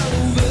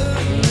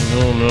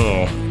 Oh,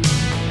 no.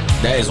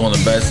 That is one of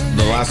the best.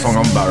 The last song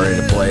I'm about ready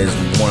to play is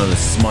one of the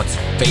Smuts'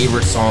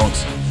 favorite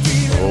songs.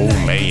 Oh,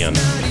 man.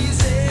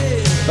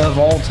 Of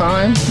all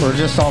time, or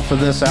just off of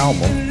this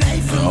album?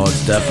 Oh,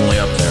 it's definitely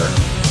up there.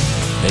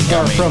 It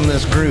got Or me. from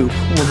this group?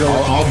 We'll go.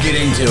 I'll get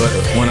into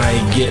it when I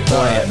get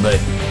play it, but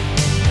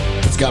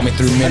it's got me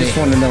through I many, just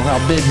want to know how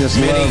big this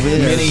love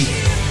is.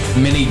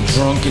 many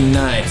drunken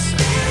nights.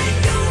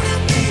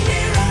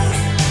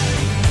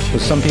 But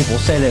some people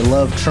say they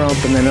love Trump,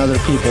 and then other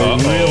people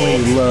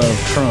really love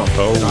Trump.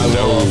 Oh, I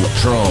love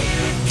Trump.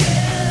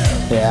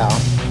 Yeah.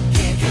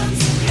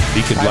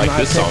 He could I've like not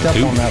this song, picked up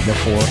too. on that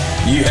before.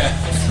 Yeah,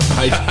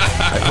 I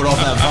put off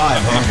that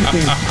vibe,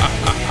 huh?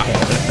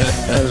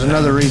 There's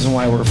another reason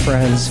why we're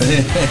friends.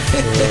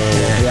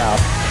 Yeah.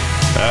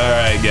 All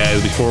right,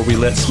 guys, before we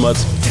let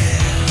Smuts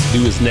do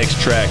his next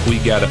track, we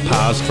got to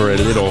pause for a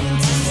little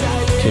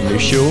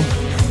commercial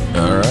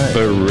All right.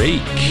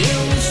 break.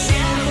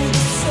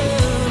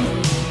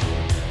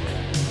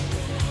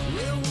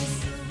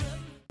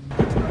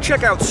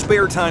 Check out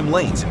Spare Time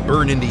Lanes in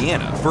Bern,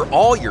 Indiana for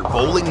all your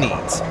bowling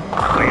needs.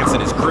 Lance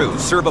and his crew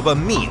serve up a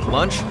mean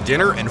lunch,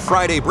 dinner, and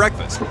Friday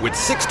breakfast with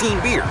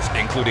 16 beers,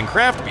 including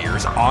craft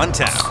beers, on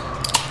tap.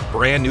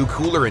 brand new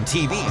cooler and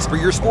TVs for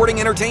your sporting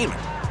entertainment.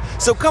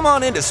 So come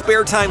on into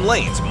Spare Time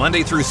Lanes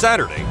Monday through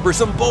Saturday for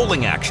some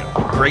bowling action,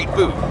 great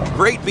food,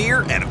 great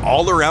beer, and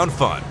all-around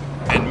fun.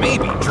 And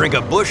maybe drink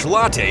a Busch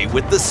Latte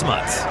with the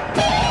Smuts.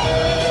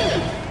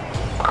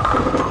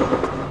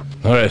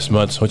 All right,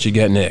 Smuts, what you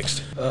got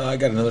next? I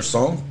got another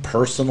song,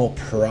 Personal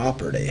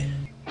Property.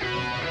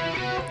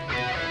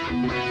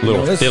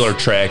 Little filler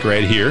track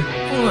right here.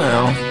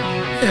 Well,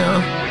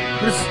 yeah,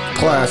 this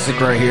classic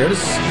right here.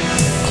 This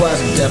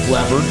classic Def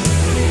Leppard.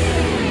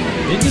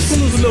 This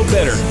one was a little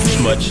better,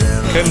 Smuts.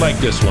 Kind of like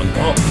this one.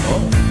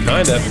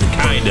 Kind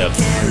of.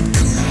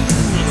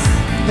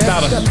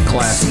 About a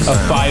classic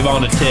 5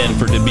 on a 10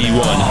 for the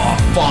B1. Oh,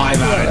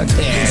 5 out of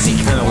 10. He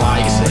kind of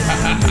likes it.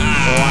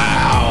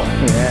 Wow.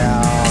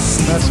 Yeah.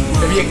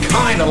 If you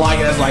kind of like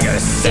it, that's like a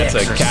 6 That's a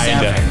or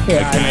kind of. 7.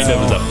 A kind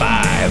of is a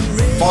 5.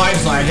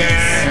 5's like,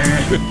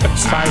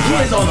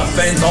 He's on the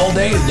fence all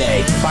day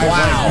today.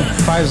 Wow.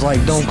 Five's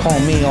like, don't call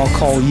me, I'll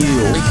call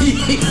you.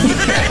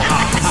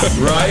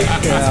 Right?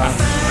 Yeah.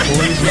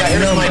 Yeah,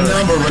 here's my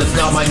number, but it's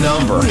not my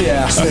number.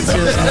 Yeah, it's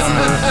his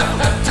number.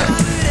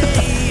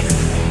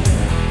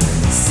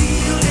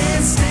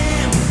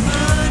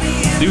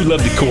 Do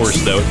love the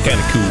chorus though. It's kind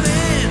of cool.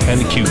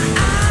 Kind of cute.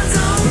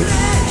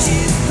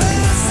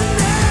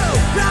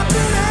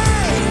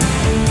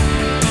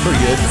 Pretty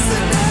good.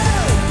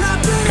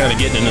 Kind of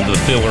getting into the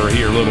filler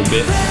here a little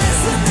bit.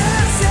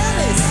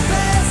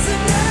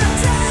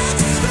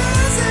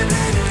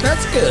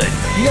 That's good.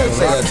 You gotta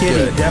say that's Kitty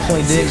good.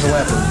 definitely digs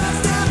Leopard.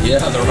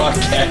 Yeah, the Rock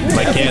Cat.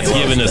 My cat's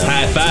giving us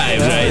high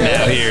fives right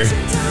now here.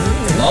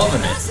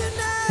 Loving it.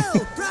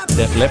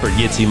 Def Leppard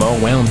gets him all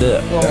wound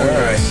up. All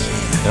right.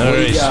 All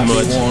right, got,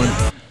 Smuts.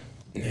 B1?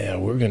 Yeah,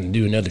 we're going to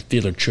do another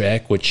filler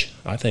track, which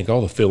I think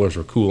all the fillers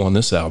are cool on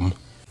this album.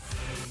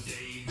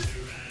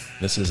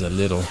 This is a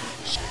little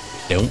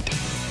Don't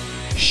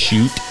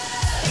Shoot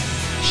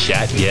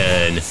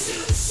Shotgun.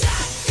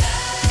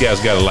 You guys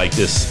got to like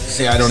this.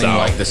 See, I don't even song.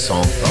 like this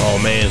song. Oh,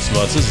 man,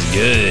 Smuts, this is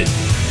good.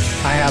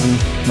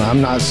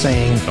 I'm not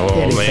saying Oh,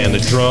 anything. man, the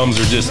drums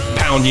are just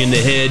pounding you in the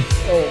head.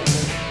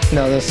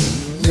 No,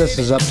 this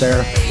is up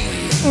there.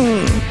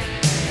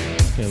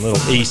 A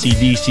little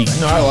AC/DC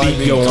No, I like beat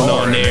the going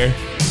guitar on in it. there.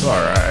 It's all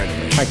right.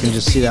 I can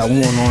just see that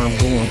one arm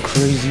going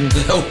crazy.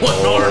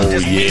 One arm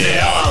just beat the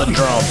hell out of the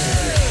drums.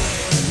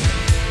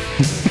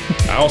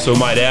 I also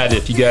might add,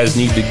 if you guys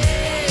need to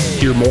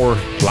hear more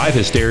live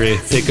Hysteria,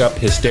 pick up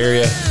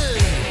Hysteria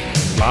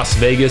Las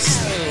Vegas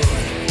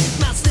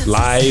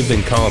live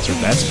in concert.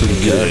 That's pretty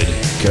good.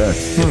 Good.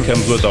 It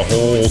comes with a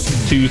whole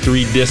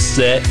 2-3 disc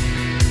set.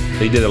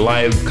 They did a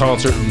live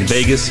concert in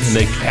Vegas, and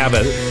they have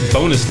a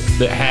bonus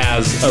that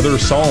has other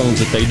songs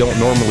that they don't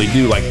normally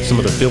do, like some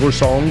of the filler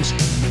songs.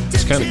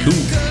 It's kind of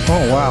cool.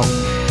 Oh, wow.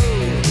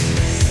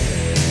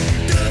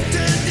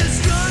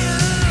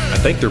 I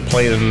think they're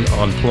planning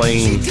on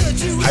playing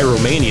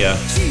Pyromania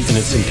in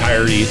its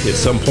entirety at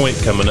some point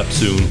coming up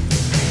soon.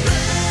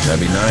 That'd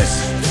be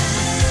nice.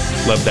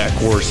 Love that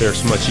chorus there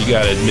so much, you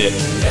gotta admit.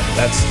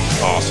 That's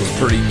awesome.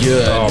 Pretty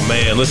good. Oh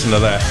man, listen to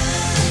that.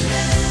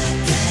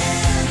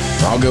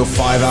 I'll go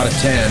 5 out of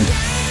 10.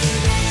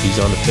 He's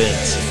on the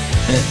fence.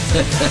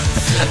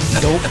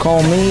 Don't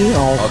call me,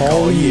 I'll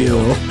call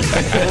you.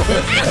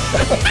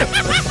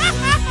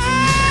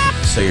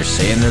 So you're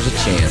saying there's a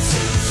chance.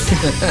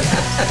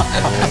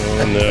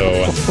 Oh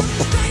no.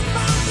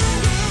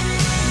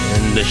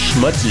 And the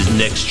Schmutz's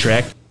next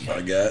track.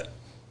 I got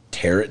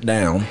Tear It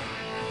Down.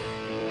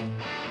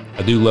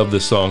 I do love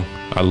this song.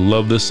 I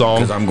love this song.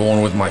 Because I'm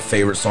going with my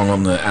favorite song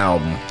on the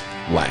album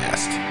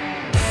last.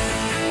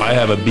 I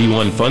have a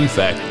B1 fun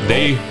fact.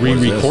 They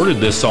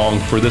re-recorded this song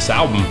for this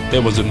album.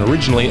 It was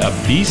originally a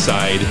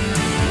B-side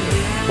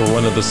for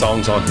one of the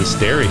songs on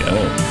Hysteria. Oh,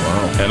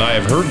 wow. And I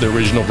have heard the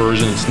original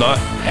version. It's not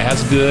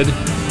as good,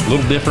 a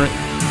little different,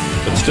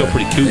 but still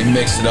pretty cool. They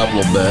mixed it up a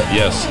little bit.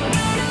 Yes.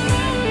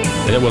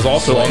 And it was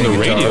also on the Slaying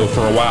radio guitar.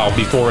 for a while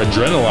before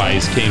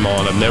Adrenalize came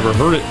on. I've never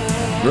heard it,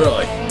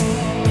 Really?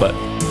 but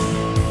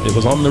it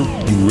was on the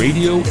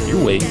radio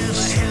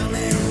earwaves.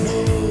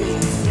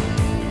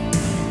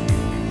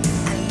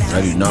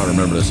 I do not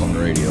remember this on the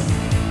radio.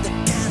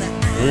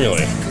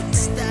 Really?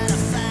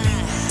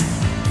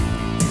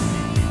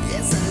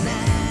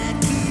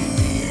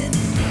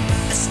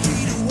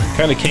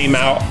 Kind of came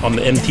out on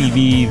the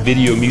MTV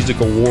Video Music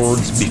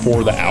Awards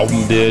before the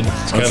album did.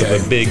 It's kind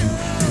of a big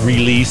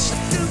release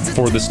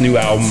for this new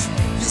album.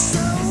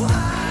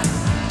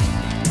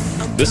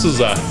 This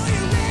is a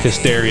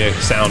Hysteria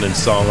sounding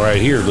song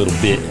right here a little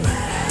bit.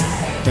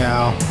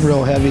 Yeah,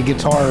 real heavy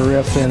guitar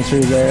riff in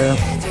through there.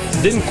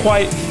 Didn't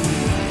quite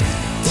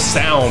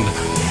sound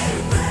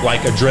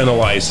like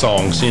Adrenalize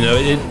songs, you know,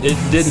 it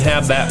didn't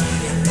have that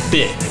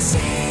fit.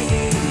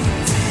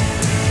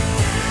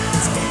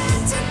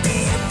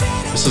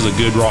 This is a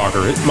good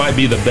rocker. It might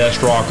be the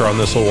best rocker on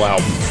this whole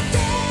album.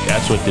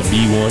 That's what the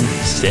B1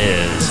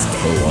 says.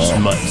 Oh, wow.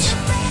 Smuts.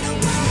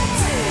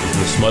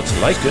 The Smuts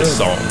like this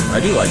song. I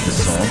do like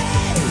this song.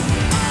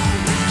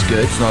 It's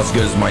good. It's not as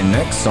good as my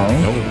next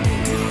song.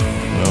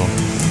 No.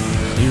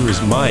 Here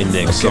is my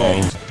next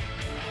song.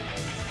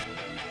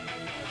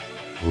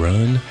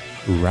 Run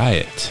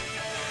Riot.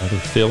 Another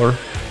filler.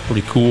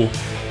 Pretty cool.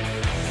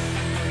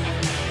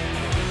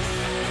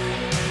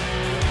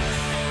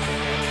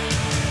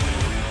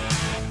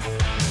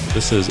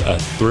 This is a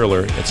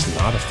thriller. It's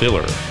not a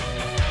filler.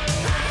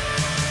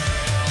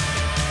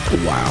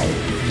 Wow.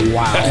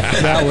 Wow.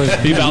 That was.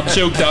 He about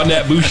choked on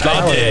that Bush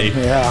Latte.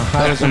 Yeah,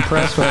 I was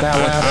impressed with that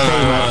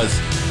last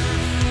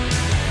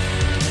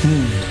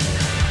statement.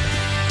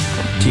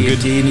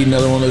 TNT, need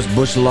another one of those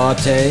Bush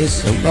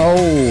Lattes? Oh,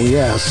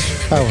 yes.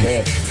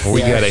 Okay.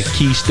 We got a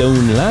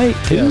Keystone Light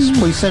too. Yes,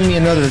 please send me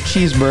another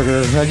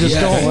cheeseburger.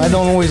 I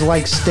don't always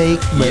like steak,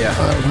 but Yeah.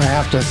 I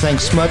have to thank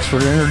Smuts for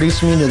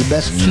introducing me to the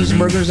best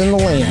cheeseburgers in the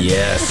land.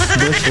 Yes.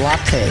 Bush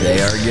Latte.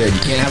 They are good. You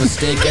can't have a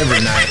steak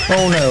every night,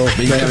 Oh no. but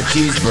you can have a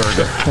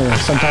cheeseburger.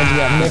 Sometimes you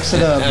gotta mix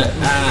it up.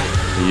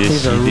 Yes,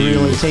 These are you do.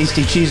 really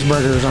tasty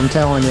cheeseburgers, I'm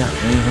telling you.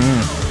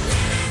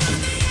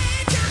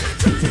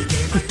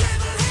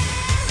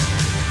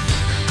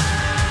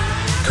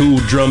 Cool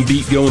drum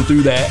beat going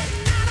through that.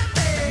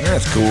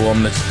 That's cool. I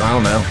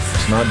don't know.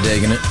 It's not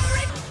digging it.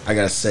 I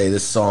gotta say,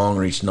 this song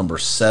reached number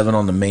 7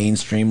 on the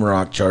mainstream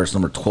rock charts,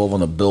 number 12 on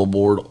the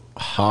Billboard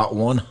Hot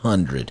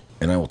 100.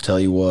 And I will tell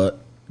you what,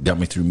 got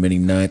me through many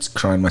nights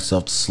crying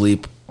myself to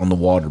sleep on the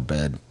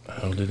waterbed.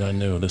 How did I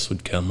know this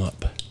would come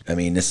up? I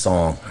mean, this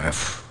song,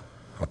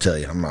 I'll tell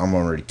you, I'm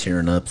already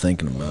tearing up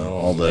thinking about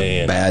all the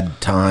man. bad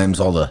times,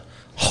 all the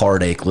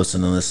heartache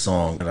listening to this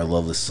song. And I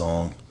love this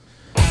song.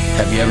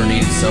 Have you ever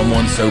needed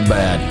someone so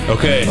bad?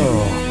 Okay,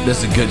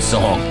 This is a good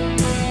song.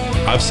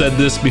 I've said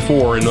this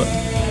before in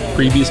a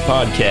previous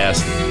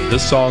podcast.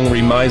 This song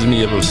reminds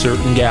me of a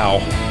certain gal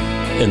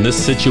in this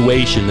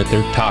situation that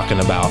they're talking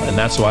about, and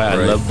that's why I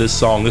Right. love this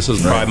song. This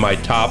is probably my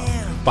top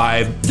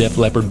 5 Def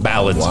Leppard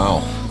ballads.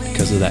 Wow.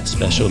 Because of that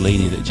special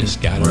lady that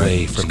just got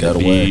away from got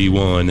the away.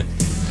 B1.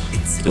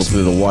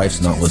 Hopefully the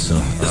wife's not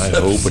listening. I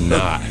hope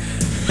not.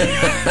 Oh,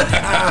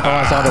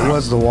 I thought it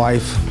was the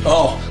wife.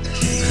 Oh.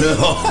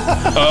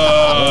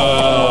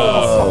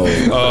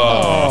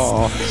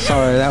 Oh,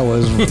 sorry, that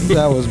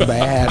was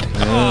bad.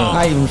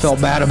 I even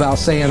felt bad about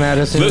saying that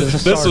as soon as I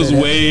This started was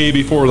it. way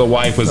before the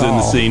wife was in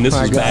the Oh, scene. This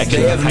my was God. back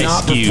They in have high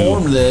not school.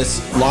 performed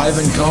this live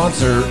in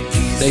concert.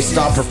 They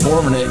stopped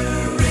performing it.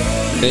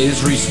 They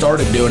just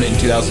restarted doing it in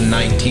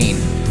 2019.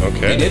 Okay.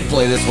 They did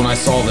play this when I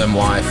saw them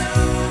live,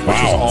 which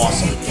Wow. was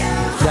awesome.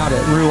 Down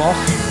at Ruoff.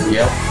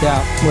 Yep.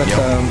 Yeah, with Yep.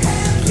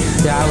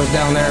 I was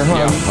down there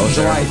Yeah, I was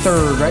July there.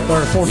 3rd, right,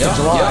 or 4th Yeah, of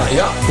July.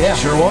 yeah,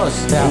 sure was.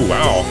 Yeah. Oh,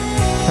 wow.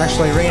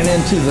 Actually ran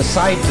into the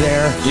site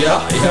there.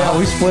 Yeah, Yeah,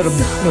 we split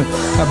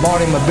I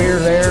bought him a beer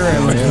there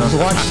and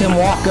watched him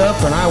walk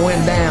up, and I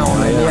went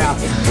down. And yeah,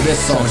 This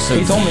song's so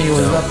he told me he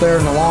was deep, up there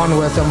in the lawn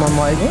with him. I'm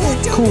like,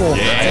 oh, cool.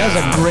 Yeah.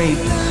 That was a great,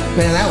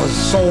 man. That was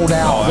sold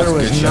out. Oh, that's there a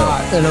was good show.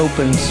 not an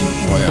open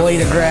yeah.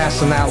 blade of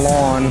grass in that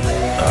lawn.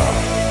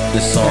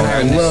 This song,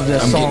 And I love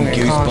this I'm song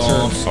getting at goosebumps.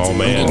 concerts. Oh,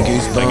 man. I'm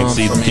getting goosebumps I can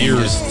see the from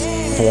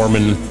tears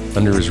forming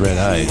under his red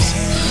eyes.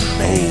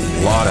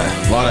 A lot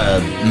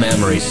of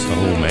memories.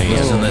 Oh, man.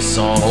 Listening to this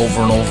song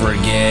over and over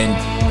again,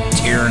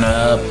 tearing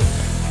up,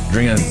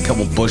 drinking a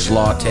couple Bush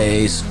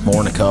Lattes,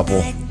 more than a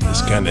couple.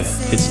 This kind of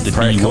hits the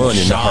Probably a couple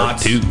D1 in the heart,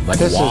 shots. too. Like,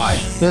 This why?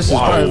 is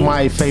Why? probably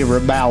my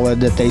favorite ballad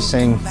that they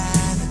sing.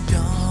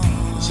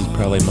 This is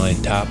probably my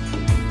top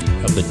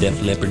of the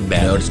Def Leppard You know,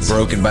 ballads. it's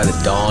broken by the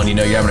dawn. You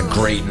know, you're having a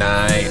great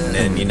night, and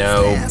then, you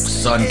know,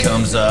 sun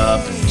comes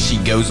up, and she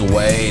goes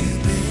away,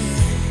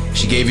 and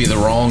she gave you the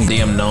wrong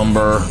damn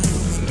number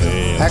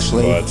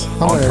Actually, I'm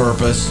on gonna,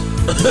 purpose.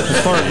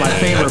 as far as my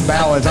favorite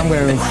ballads, I'll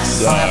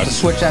have to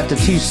switch that to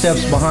 2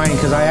 steps behind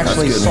because I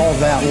actually good. saw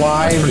that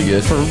live pretty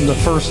good. for the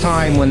first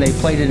time when they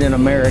played it in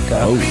America.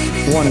 Oh.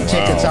 Won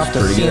tickets out to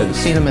pretty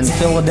see good. them in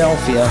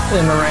Philadelphia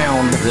in the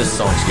round. This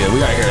song's good. We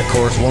gotta hear the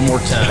chorus one more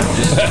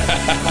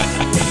time.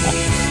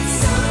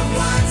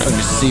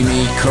 Just see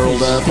me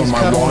curled up on He's my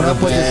cuddling water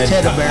up with his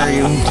bed,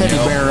 teddy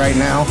bear right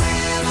now.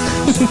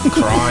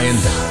 crying,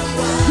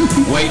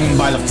 waiting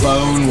by the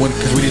phone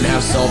because we didn't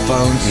have cell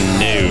phones.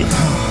 No.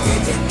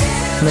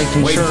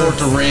 Making Waiting sure for it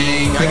to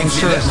ring. I can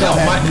see sure that. it's still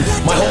Hell, happening.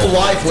 my whole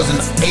life was an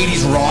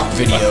 80s rock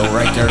video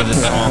right there to this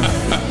song.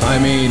 I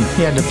mean,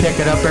 he had to pick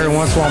it up every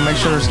once in a while, make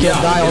sure it's still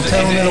dial is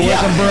tone that it yeah,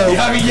 wasn't broke.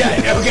 I mean,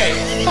 yeah, okay.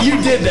 You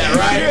did that,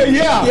 right?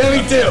 Yeah. Yeah,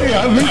 me too.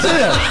 Yeah, me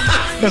too.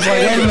 It's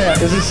like, wait a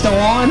minute, is it still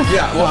on?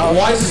 Yeah, well,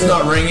 why is this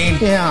not ringing?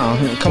 Yeah,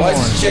 come Why on.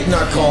 is this chick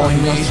not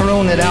calling me? I'm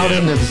throwing it out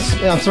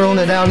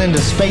into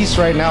space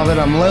right now that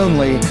I'm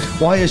lonely.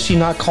 Why is she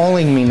not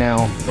calling me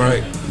now?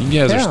 Right.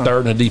 You guys Yeah. are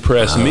starting to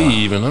depress me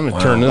even. I'm going to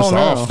turn this Oh, no.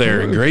 off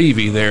there.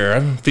 Gravy there.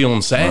 I'm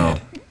feeling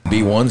sad.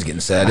 B1's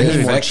getting sad. I It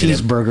need more affected him.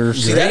 cheeseburgers.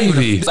 See,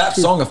 Gravy. that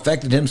song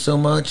affected him so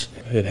much,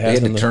 It they has had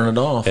in to the- turn it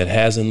off. It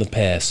has in the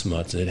past,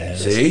 Smuts. It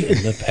has See?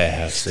 in the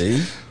past.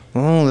 See?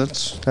 Oh,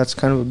 that's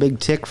kind of a big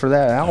tick for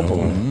that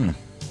album.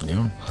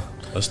 Yeah.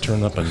 Let's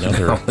turn up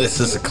another This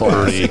is a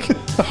classic.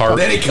 heart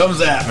Then he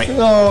comes at me.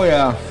 Oh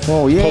yeah.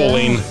 Oh yeah.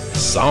 pulling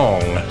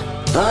song.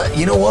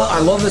 You know what? I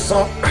love this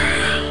song.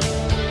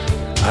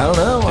 I don't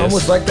know. I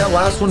almost like that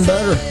last one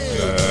better.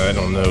 I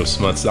don't know,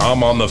 Smuts.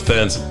 I'm on the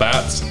fence.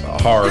 That's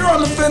hard. You're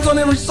on the fence on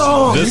every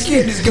song. You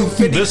can't just go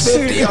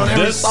 50-50 on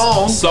every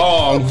song. This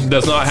song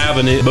does not have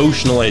an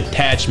emotional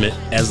attachment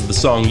as the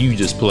song you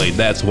just played.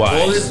 That's why.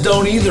 Well, this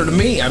don't either to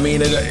me. I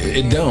mean,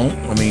 it don't.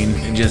 I mean,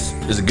 it just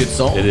is a good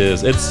song. It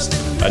is. It's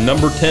a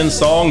number 10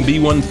 song.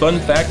 B1 fun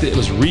fact, it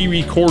was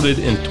re-recorded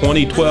in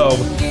 2012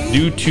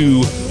 due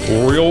to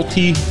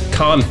royalty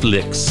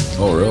conflicts.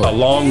 Oh, really?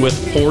 Along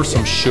with Pour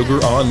Some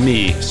Sugar on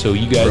Me. So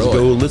you guys Really?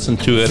 go listen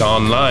to it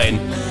online.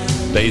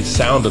 They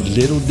sound a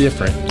little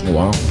different. Oh,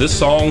 wow. This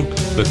song,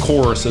 the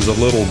chorus is a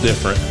little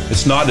different.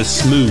 It's not as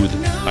smooth.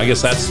 I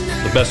guess that's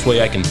the best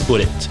way I can put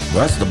it.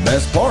 Well, that's the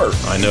best part.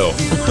 I know.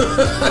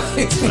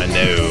 I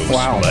know.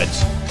 Wow. But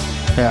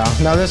Yeah.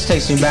 Now this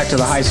takes me back to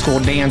the high school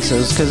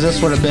dances, because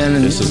this would have been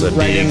this is a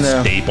right big in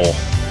the. staple.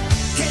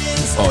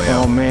 Oh,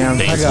 yeah. Oh man,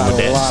 I Dancing got with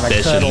a that lot of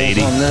special cuddles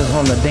lady.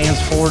 on the dance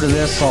floor to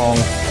this song.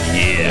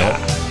 Yeah.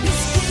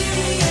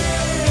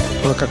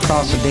 Look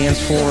across the dance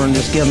floor and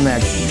just give them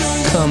that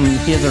come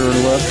hither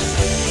look.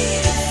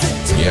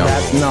 Yeah.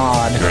 That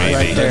nod Gravy.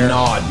 right The there.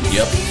 nod.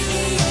 Yep.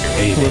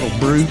 Little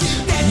brute,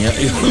 Yep.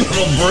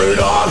 Little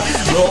Brewdog.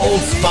 Little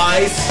Old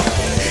Spice.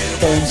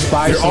 Old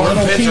Spice, Your and Little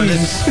armpits are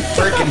Kings. just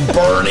freaking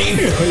burning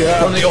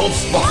from the Old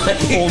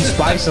Spice. Old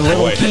Spice and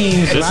Little Boy, Kings.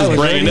 this and I is was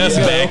bringing ready us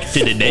to go. back to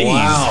the days.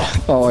 Wow.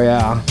 Oh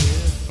yeah.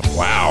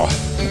 Wow.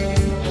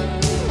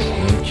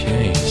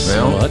 Okay, so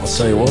Well, I'll let's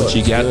tell you what,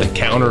 you got to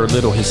counter a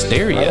little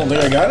hysteria. I don't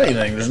think I got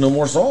anything. There's no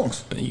more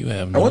songs. You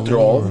have I went through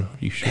all of more. them.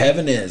 You sure?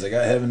 Heaven is. I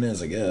got Heaven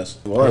is, I guess.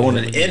 Well, I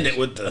wanted to end it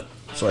with the.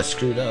 So I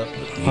screwed up.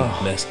 You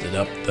messed it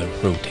up, the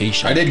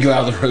rotation. I did go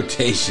out of the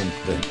rotation,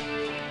 but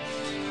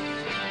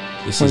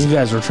This Well, is you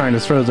guys were trying to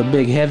throw the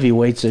big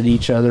heavyweights at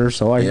each other,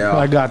 so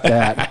I got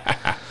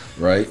that.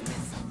 right.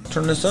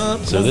 Turn this up.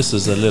 so. This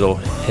is a little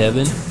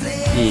Heaven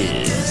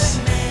is.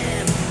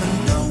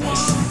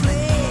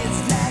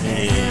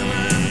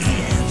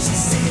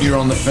 You're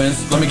on the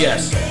fence. Let me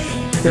guess.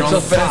 You're It's on the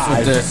a fence 5.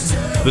 with this.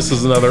 This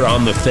is another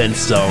on the fence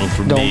song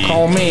for Don't me.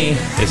 call me.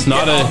 It's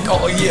not I'll a.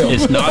 call you.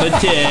 It's not a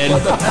 10.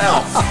 What the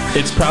hell?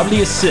 It's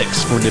probably a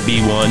 6 for the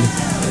B1.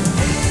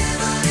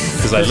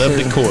 Because I love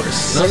the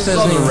chorus. No, this was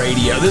on the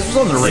radio. This was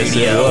on the Yes, it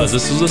radio. was.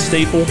 This was a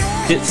staple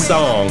hit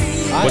song.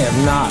 I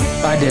have not.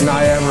 I did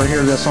not ever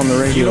hear this on the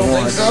radio You don't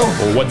think once. so?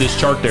 Well, what this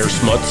chart there,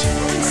 Smuts?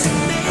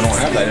 I don't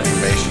have that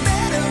information.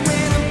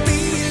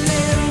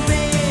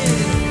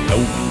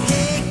 Nope.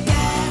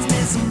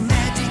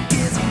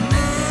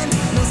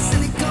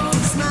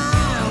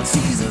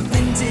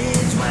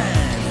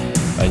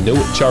 I know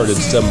it charted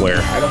somewhere.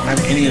 I don't have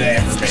any of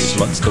that information.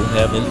 Smuts don't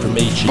have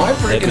information. My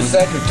freaking Heaven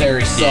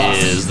secretary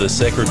sucks. is the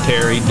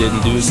secretary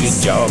didn't do a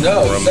good job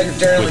No, for the him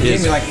secretary with only gave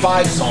his me like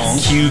 5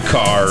 songs. cue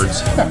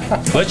cards.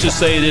 Let's just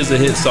say it is a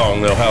hit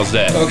song, though. How's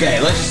that?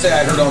 Okay, let's just say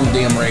I heard it on the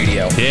damn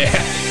radio. Yeah.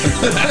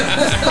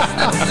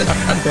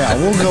 Yeah,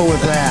 we'll go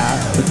with that.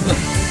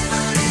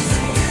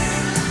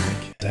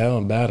 How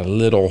about a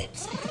little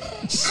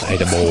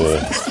Citable?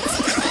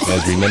 You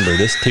guys remember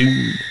this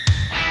tune?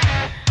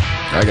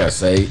 I gotta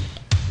say,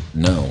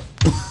 no.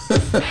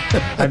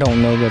 I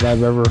don't know that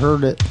I've ever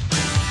heard it.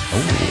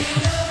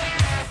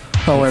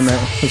 Oh, wait a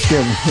minute. Let's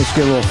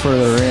get a little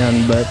further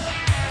in, but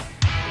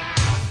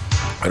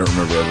I don't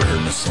remember ever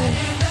hearing this song.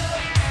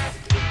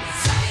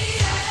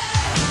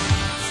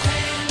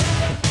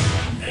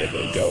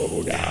 Never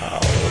go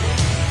down.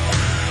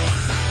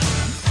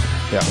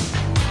 yeah.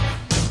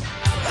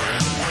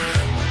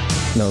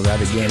 No,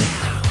 that again.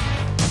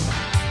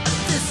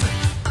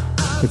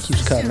 It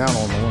keeps cutting out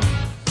on the one.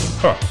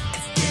 Huh.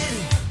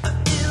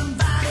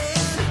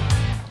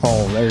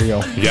 Oh, there you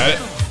go. You got it?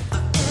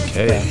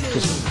 Okay.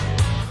 Just,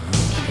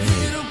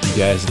 You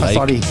guys I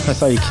like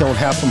thought you killed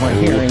half of my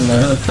hearing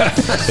there.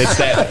 it's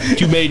that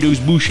you made those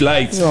bush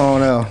lights. Oh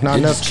no, not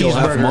You enough just killed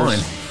half of cheeseburgers. mine.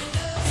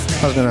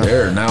 I was gonna.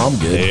 There, now I'm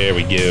good. There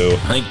we go.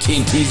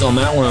 19 T's on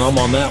that one, and I'm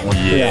on that one.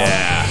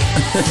 Yeah.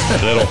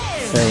 Little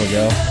There we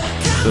go.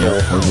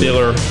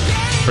 filler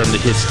from the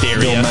It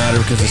hysteria. don't matter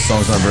because this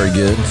song's not very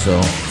good, so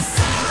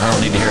I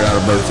don't need to hear it out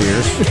of both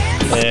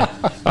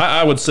ears.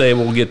 I would say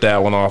we'll get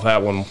that one off.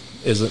 That one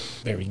isn't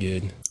very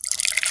good.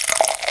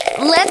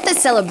 Let the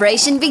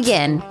celebration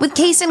begin with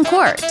Case and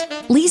Quart.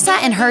 Lisa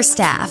and her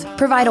staff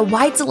provide a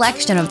wide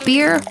selection of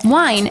beer,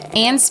 wine,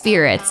 and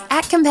spirits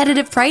at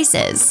competitive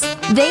prices.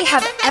 They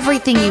have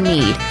everything you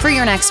need for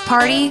your next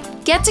party,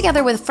 get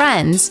together with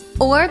friends,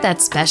 or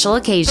that special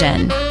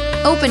occasion.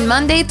 Open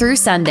Monday through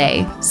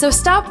Sunday, so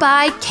stop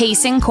by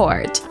Case and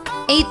Quart,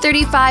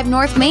 835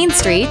 North Main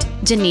Street,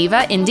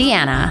 Geneva,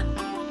 Indiana.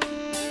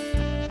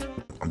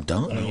 I'm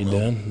done. Are you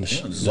done?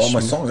 This is all my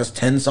songs. That's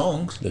 10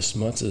 songs. The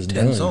Smuts is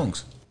 10 done.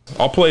 songs.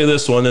 I'll play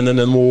this one and then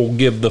we'll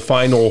give the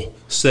final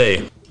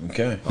say.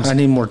 Okay. I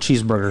need more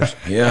cheeseburgers.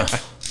 Yeah.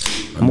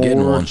 I'm getting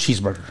More one.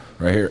 cheeseburger.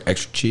 Right here.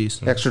 Extra cheese.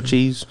 Extra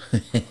cheese.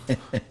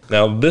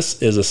 Now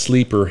this is a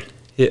sleeper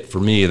hit for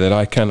me that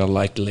I kind of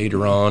liked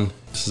later on.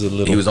 This is a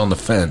little. He was on the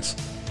fence.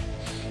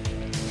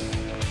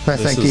 I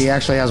think is- he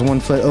actually has 1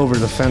 foot over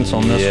the fence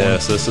on this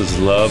Yes, this is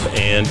Love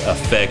and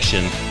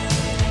Affection.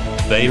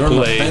 They You're on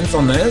the play. fence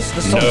on this?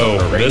 This song's on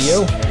the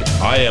radio?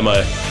 I am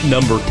a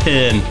number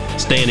 10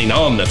 standing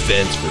on the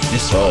fence for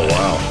this one. Oh,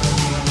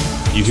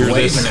 wow. You hear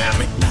this? Waving at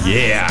me.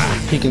 Yeah.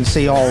 He can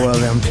see all of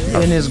them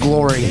in his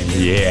glory.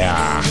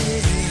 Yeah.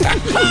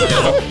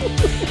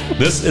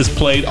 This is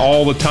played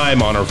all the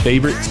time on our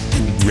favorite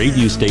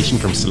radio station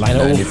from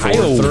Salida,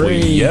 Ohio.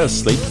 94.3.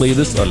 Yes, they play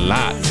this a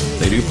lot.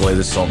 They do play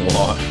this song a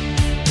lot.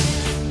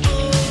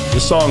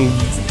 This song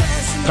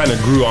kind of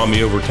grew on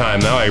me over time.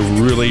 Now I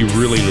really,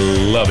 really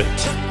love it.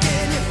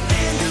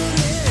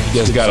 You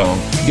guys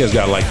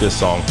gotta like this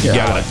song. You Yeah,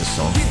 gotta. I like this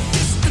song.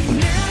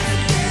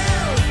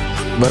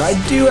 But I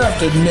do have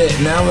to admit,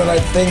 now that I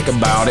think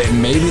about it,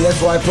 and maybe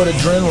that's why I put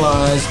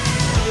Adrenalize.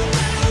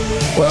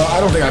 Well, I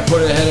don't think I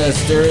put it ahead of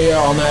Hysteria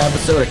on that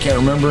episode. I can't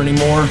remember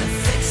anymore.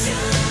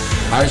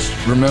 I just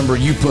remember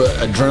you put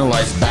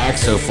Adrenalize back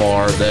so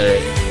far that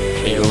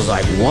it was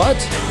like, what?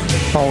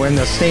 Oh, in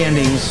the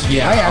standings.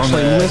 I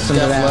actually on the listened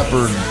to Def that.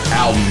 Leppard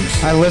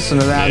albums. I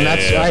listened to that, and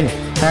I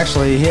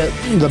actually hit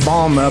the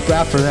bomb up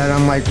after that.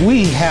 I'm like,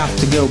 we have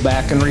to go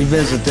back and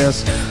revisit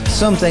this.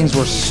 Some things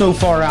were so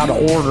far out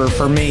of order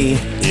for me.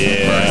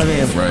 Yeah. I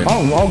mean, Right.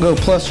 I'll go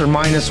plus or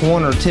minus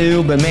 1 or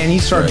 2, but man, you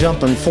start Right.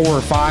 jumping 4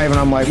 or 5, and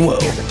I'm like, whoa,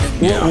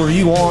 Yeah. what were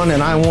you on?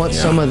 And I want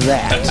some of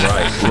that.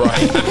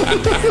 Right.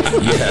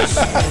 Yes.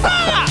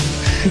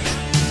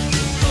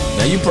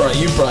 Now you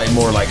probably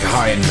more like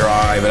High and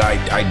Dry, but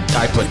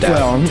I put that.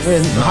 Well,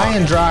 and High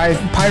and Dry,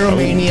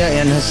 Pyromania,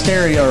 and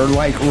Hysteria are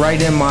like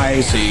right in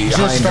my See,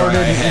 High and Dry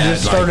had,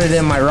 started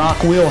in my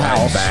rock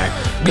wheelhouse back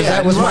because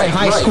that was my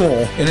high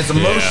school. and it's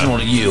emotional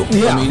to you.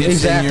 Yeah, I mean, it's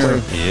exactly.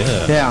 in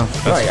your, Yeah.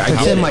 Right, I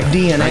It's get in it. my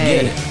DNA. I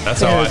get it.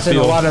 That's and how I it's in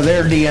feel. a lot of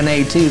their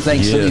DNA too,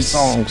 thanks to these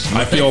songs.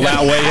 I feel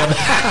that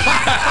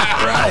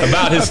way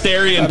about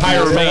Hysteria and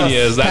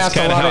Pyromanias. That's Passed a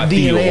kind of lot how I of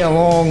DNA feel.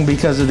 along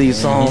because of these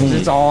songs.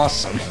 It's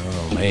awesome.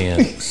 Oh,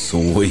 man.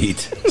 Sweet.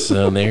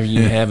 So there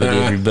you have it,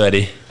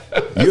 everybody.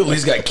 You at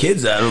least got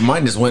kids out of it.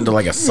 Mine just went to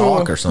like a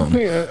sock or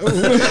something.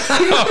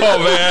 Oh,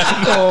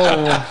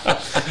 man.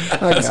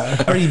 I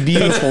got 3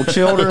 beautiful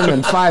children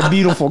and 5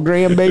 beautiful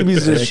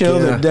grandbabies that show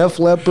yeah. that Def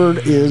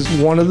Leppard is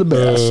one of the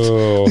best.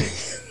 Oh.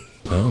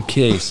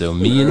 Okay, so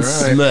me and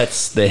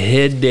Smuts, the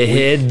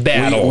head-to-head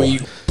battle. We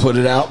put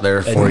it out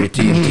there for you,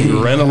 TNT.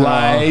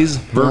 Adrenalize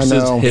versus I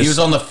know. Hysteria. He was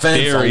on the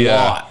fence a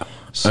lot.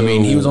 So I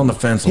mean, he was on the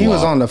fence a lot. He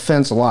was on the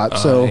fence a lot,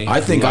 so I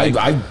think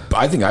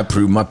I think I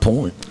proved my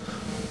point.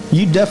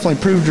 you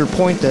definitely proved your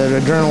point that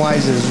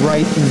Adrenalize is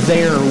right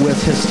there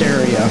with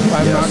Hysteria.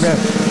 I'm Yes. not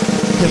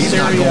gonna He's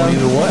not Hysteria. going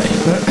either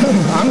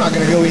way. I'm not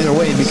gonna go either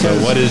way So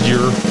because what is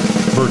your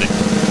verdict?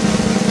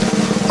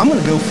 I'm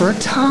gonna go for a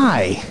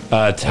tie.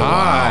 A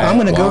tie. I'm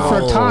gonna go for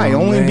a tie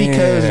only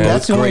because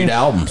that's Both great only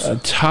albums. A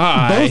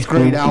tie. both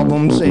great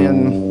albums,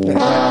 and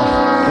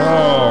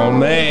Oh,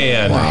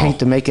 man. I hate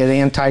to make it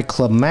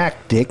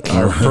anticlimactic.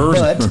 Our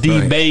first but,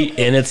 debate,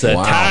 and it's a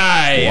Wow.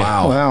 tie.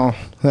 Wow.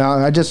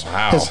 well, I just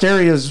Wow.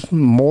 Hysteria's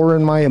more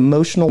in my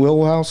emotional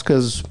wheelhouse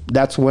because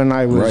that's when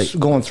I was Right.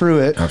 going through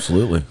it.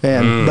 Absolutely.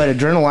 And but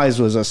Adrenalize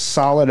was a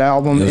solid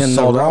album It was in the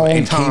sold out wrong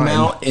and time. came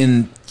out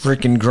in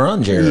freaking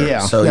grunge era. Yeah,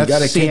 so you that's got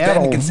to keep that.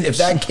 Seattle. If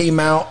that came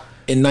out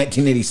in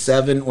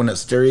 1987 when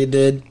Hysteria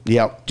did,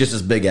 Yep. just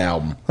as big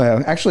album.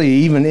 Actually,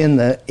 even in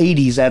the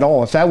 80s at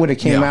all. If that would have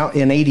came Yeah. out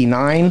in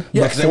 89,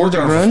 Yeah, because they before worked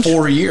the on it grunge, for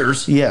 4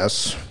 years.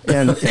 yes.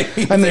 And I mean,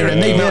 They they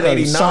came did out a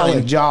 89.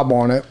 solid job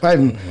on it.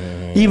 And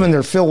even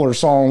their filler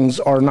songs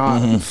are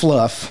not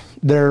fluff.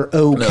 They're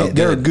okay. No,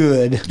 They're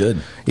good.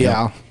 Good.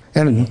 Yeah.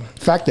 And the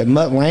fact that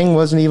Mutt Lang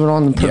wasn't even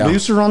on the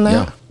producer on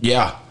that.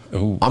 Yeah.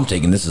 I'm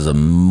taking this as a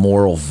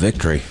moral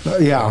victory.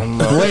 Yeah.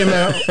 Wait a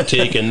minute.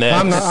 Taking that.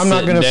 I'm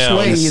not going to sitting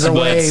sway down, either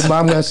way, Smuts. but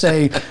I'm going to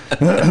say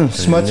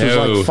Smuts was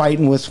No. like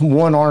fighting with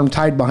one arm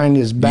tied behind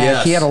his back.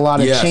 Yes, He had a lot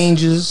of yes.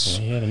 changes,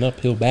 You had an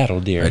uphill battle,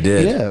 dear. I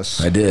did. Yes.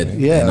 I did.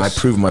 Yes. And I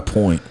proved my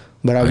point.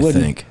 but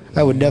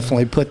I would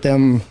definitely put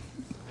them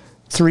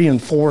 3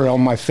 and 4 on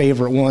my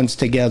favorite ones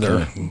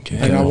together. Okay.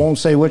 And I won't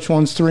say which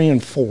one's 3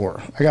 and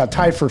 4. I got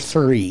tied for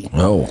 3.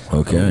 Oh,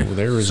 okay. Oh,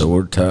 there is so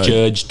we're tied.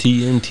 Judge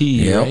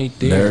TNT Yep, right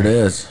there. there it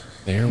is.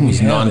 There we He's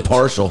have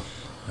non-partial.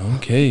 it.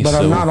 Okay, But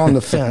so I'm not on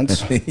the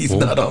fence. He's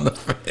not on the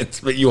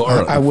fence, but you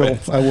are. I will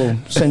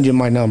send you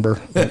my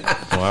number.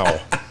 wow.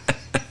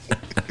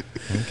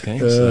 Okay,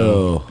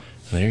 so Oh.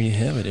 there you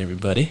have it,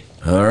 everybody.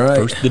 All right.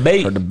 First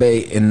debate. Our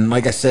debate. And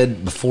like I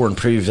said before in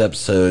previous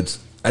episodes,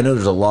 I know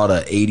there's a lot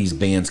of 80s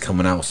bands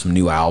coming out with some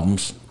new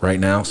albums right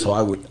now.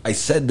 So I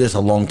said this a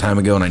long time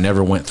ago and I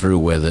never went through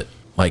with it.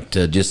 Like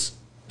to just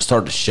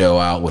start the show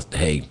out with,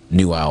 hey,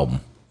 new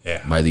album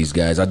Yeah. by these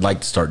guys. I'd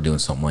like to start doing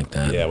something like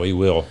that. Yeah, we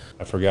will.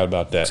 I forgot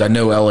about that. So I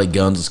know LA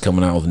Guns is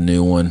coming out with a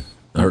new one.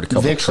 I heard a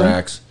couple Vixen?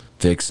 tracks.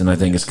 Vixen, I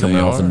think, is coming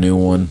they out with a are. new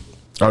one.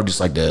 I would just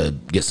like to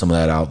get some of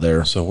that out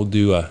there. So we'll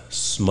do a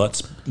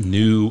Smuts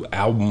new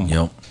album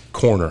Yep.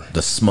 corner.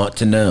 The smut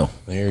to know.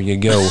 There you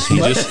go. He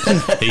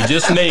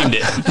just named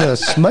it. The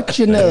smut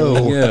you There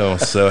know. you go.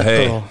 So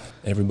hey, Oh.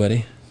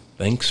 everybody,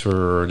 thanks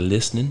for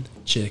listening.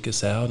 Check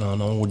us out on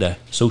all the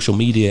social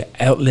media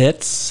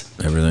outlets.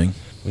 Everything.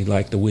 We'd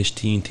like to wish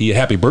TNT a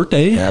happy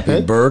birthday.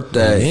 Happy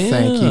birthday. Yeah.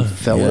 Thank you,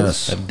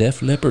 fellas. Yes. A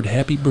Def Leppard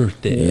happy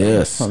birthday.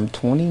 Yes. I'm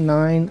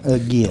 29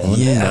 again.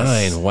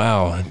 29.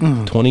 Wow.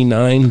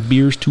 29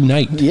 beers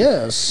tonight.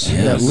 Yes.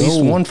 Yes. At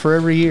least one for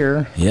every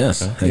year.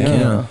 Yes. Heck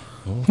yeah.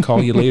 We'll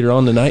call you later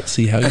on tonight,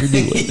 see how you're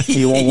doing.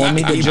 You won't want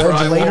me to He judge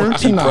probably later won't-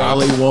 He tonight.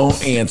 probably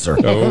won't answer.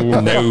 Oh,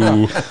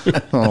 no.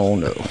 Oh,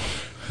 no.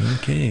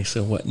 Okay,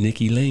 so what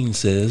Nikki Lane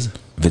says,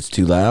 If it's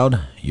too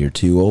loud, you're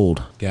too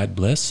old. God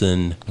bless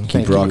and Keep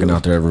Thank rocking you.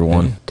 out there,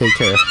 everyone. Take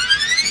care.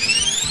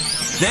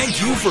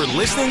 Thank you for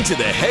listening to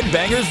the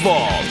Headbangers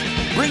Vault,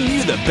 bringing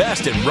you the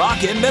best in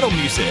rock and metal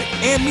music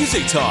and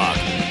music talk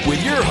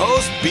with your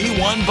hosts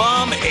B1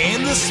 Bomb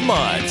and the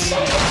Smuts.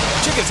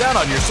 Check us out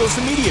on your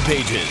social media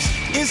pages,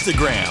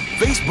 Instagram,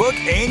 Facebook,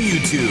 and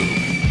YouTube.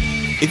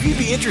 If you'd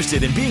be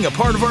interested in being a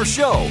part of our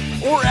show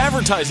or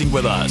advertising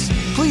with us,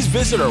 please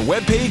visit our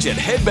webpage at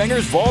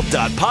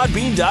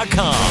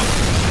headbangersvault.podbean.com.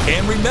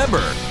 And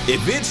remember,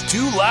 if it's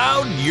too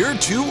loud, you're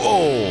too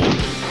old.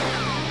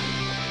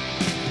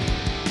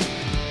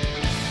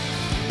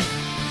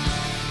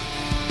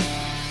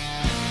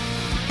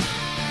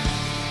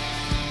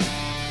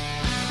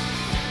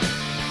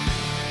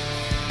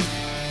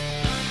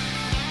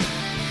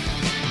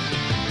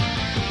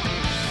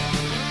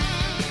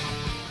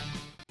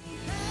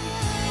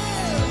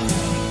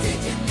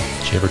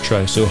 did you ever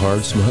try so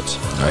hard, Smuts?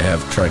 I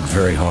have tried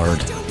very hard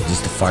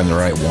just to find the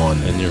right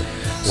one. And you're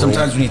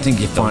Sometimes when you think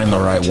you find the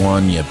right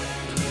one, you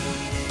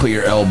put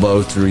your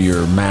elbow through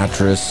your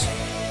mattress,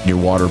 your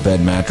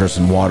waterbed mattress,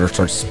 and water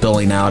starts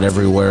spilling out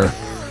everywhere.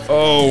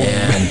 Oh,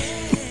 And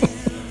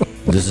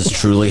this has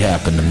truly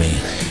happened to me.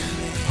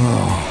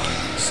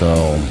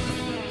 So,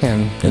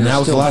 And and that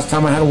was the last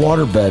time I had a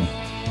waterbed.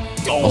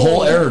 A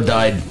whole error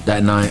died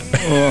that night.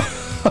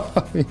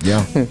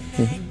 Yeah.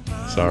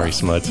 sorry,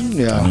 Smuts.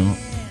 Yeah.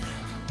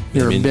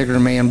 You're I mean- a bigger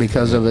man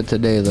because of it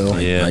today, though.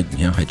 Yeah.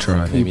 I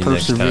tried. Maybe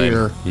next time.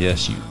 persevere.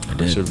 Yes, you did.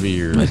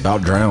 persevere. I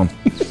about drowned.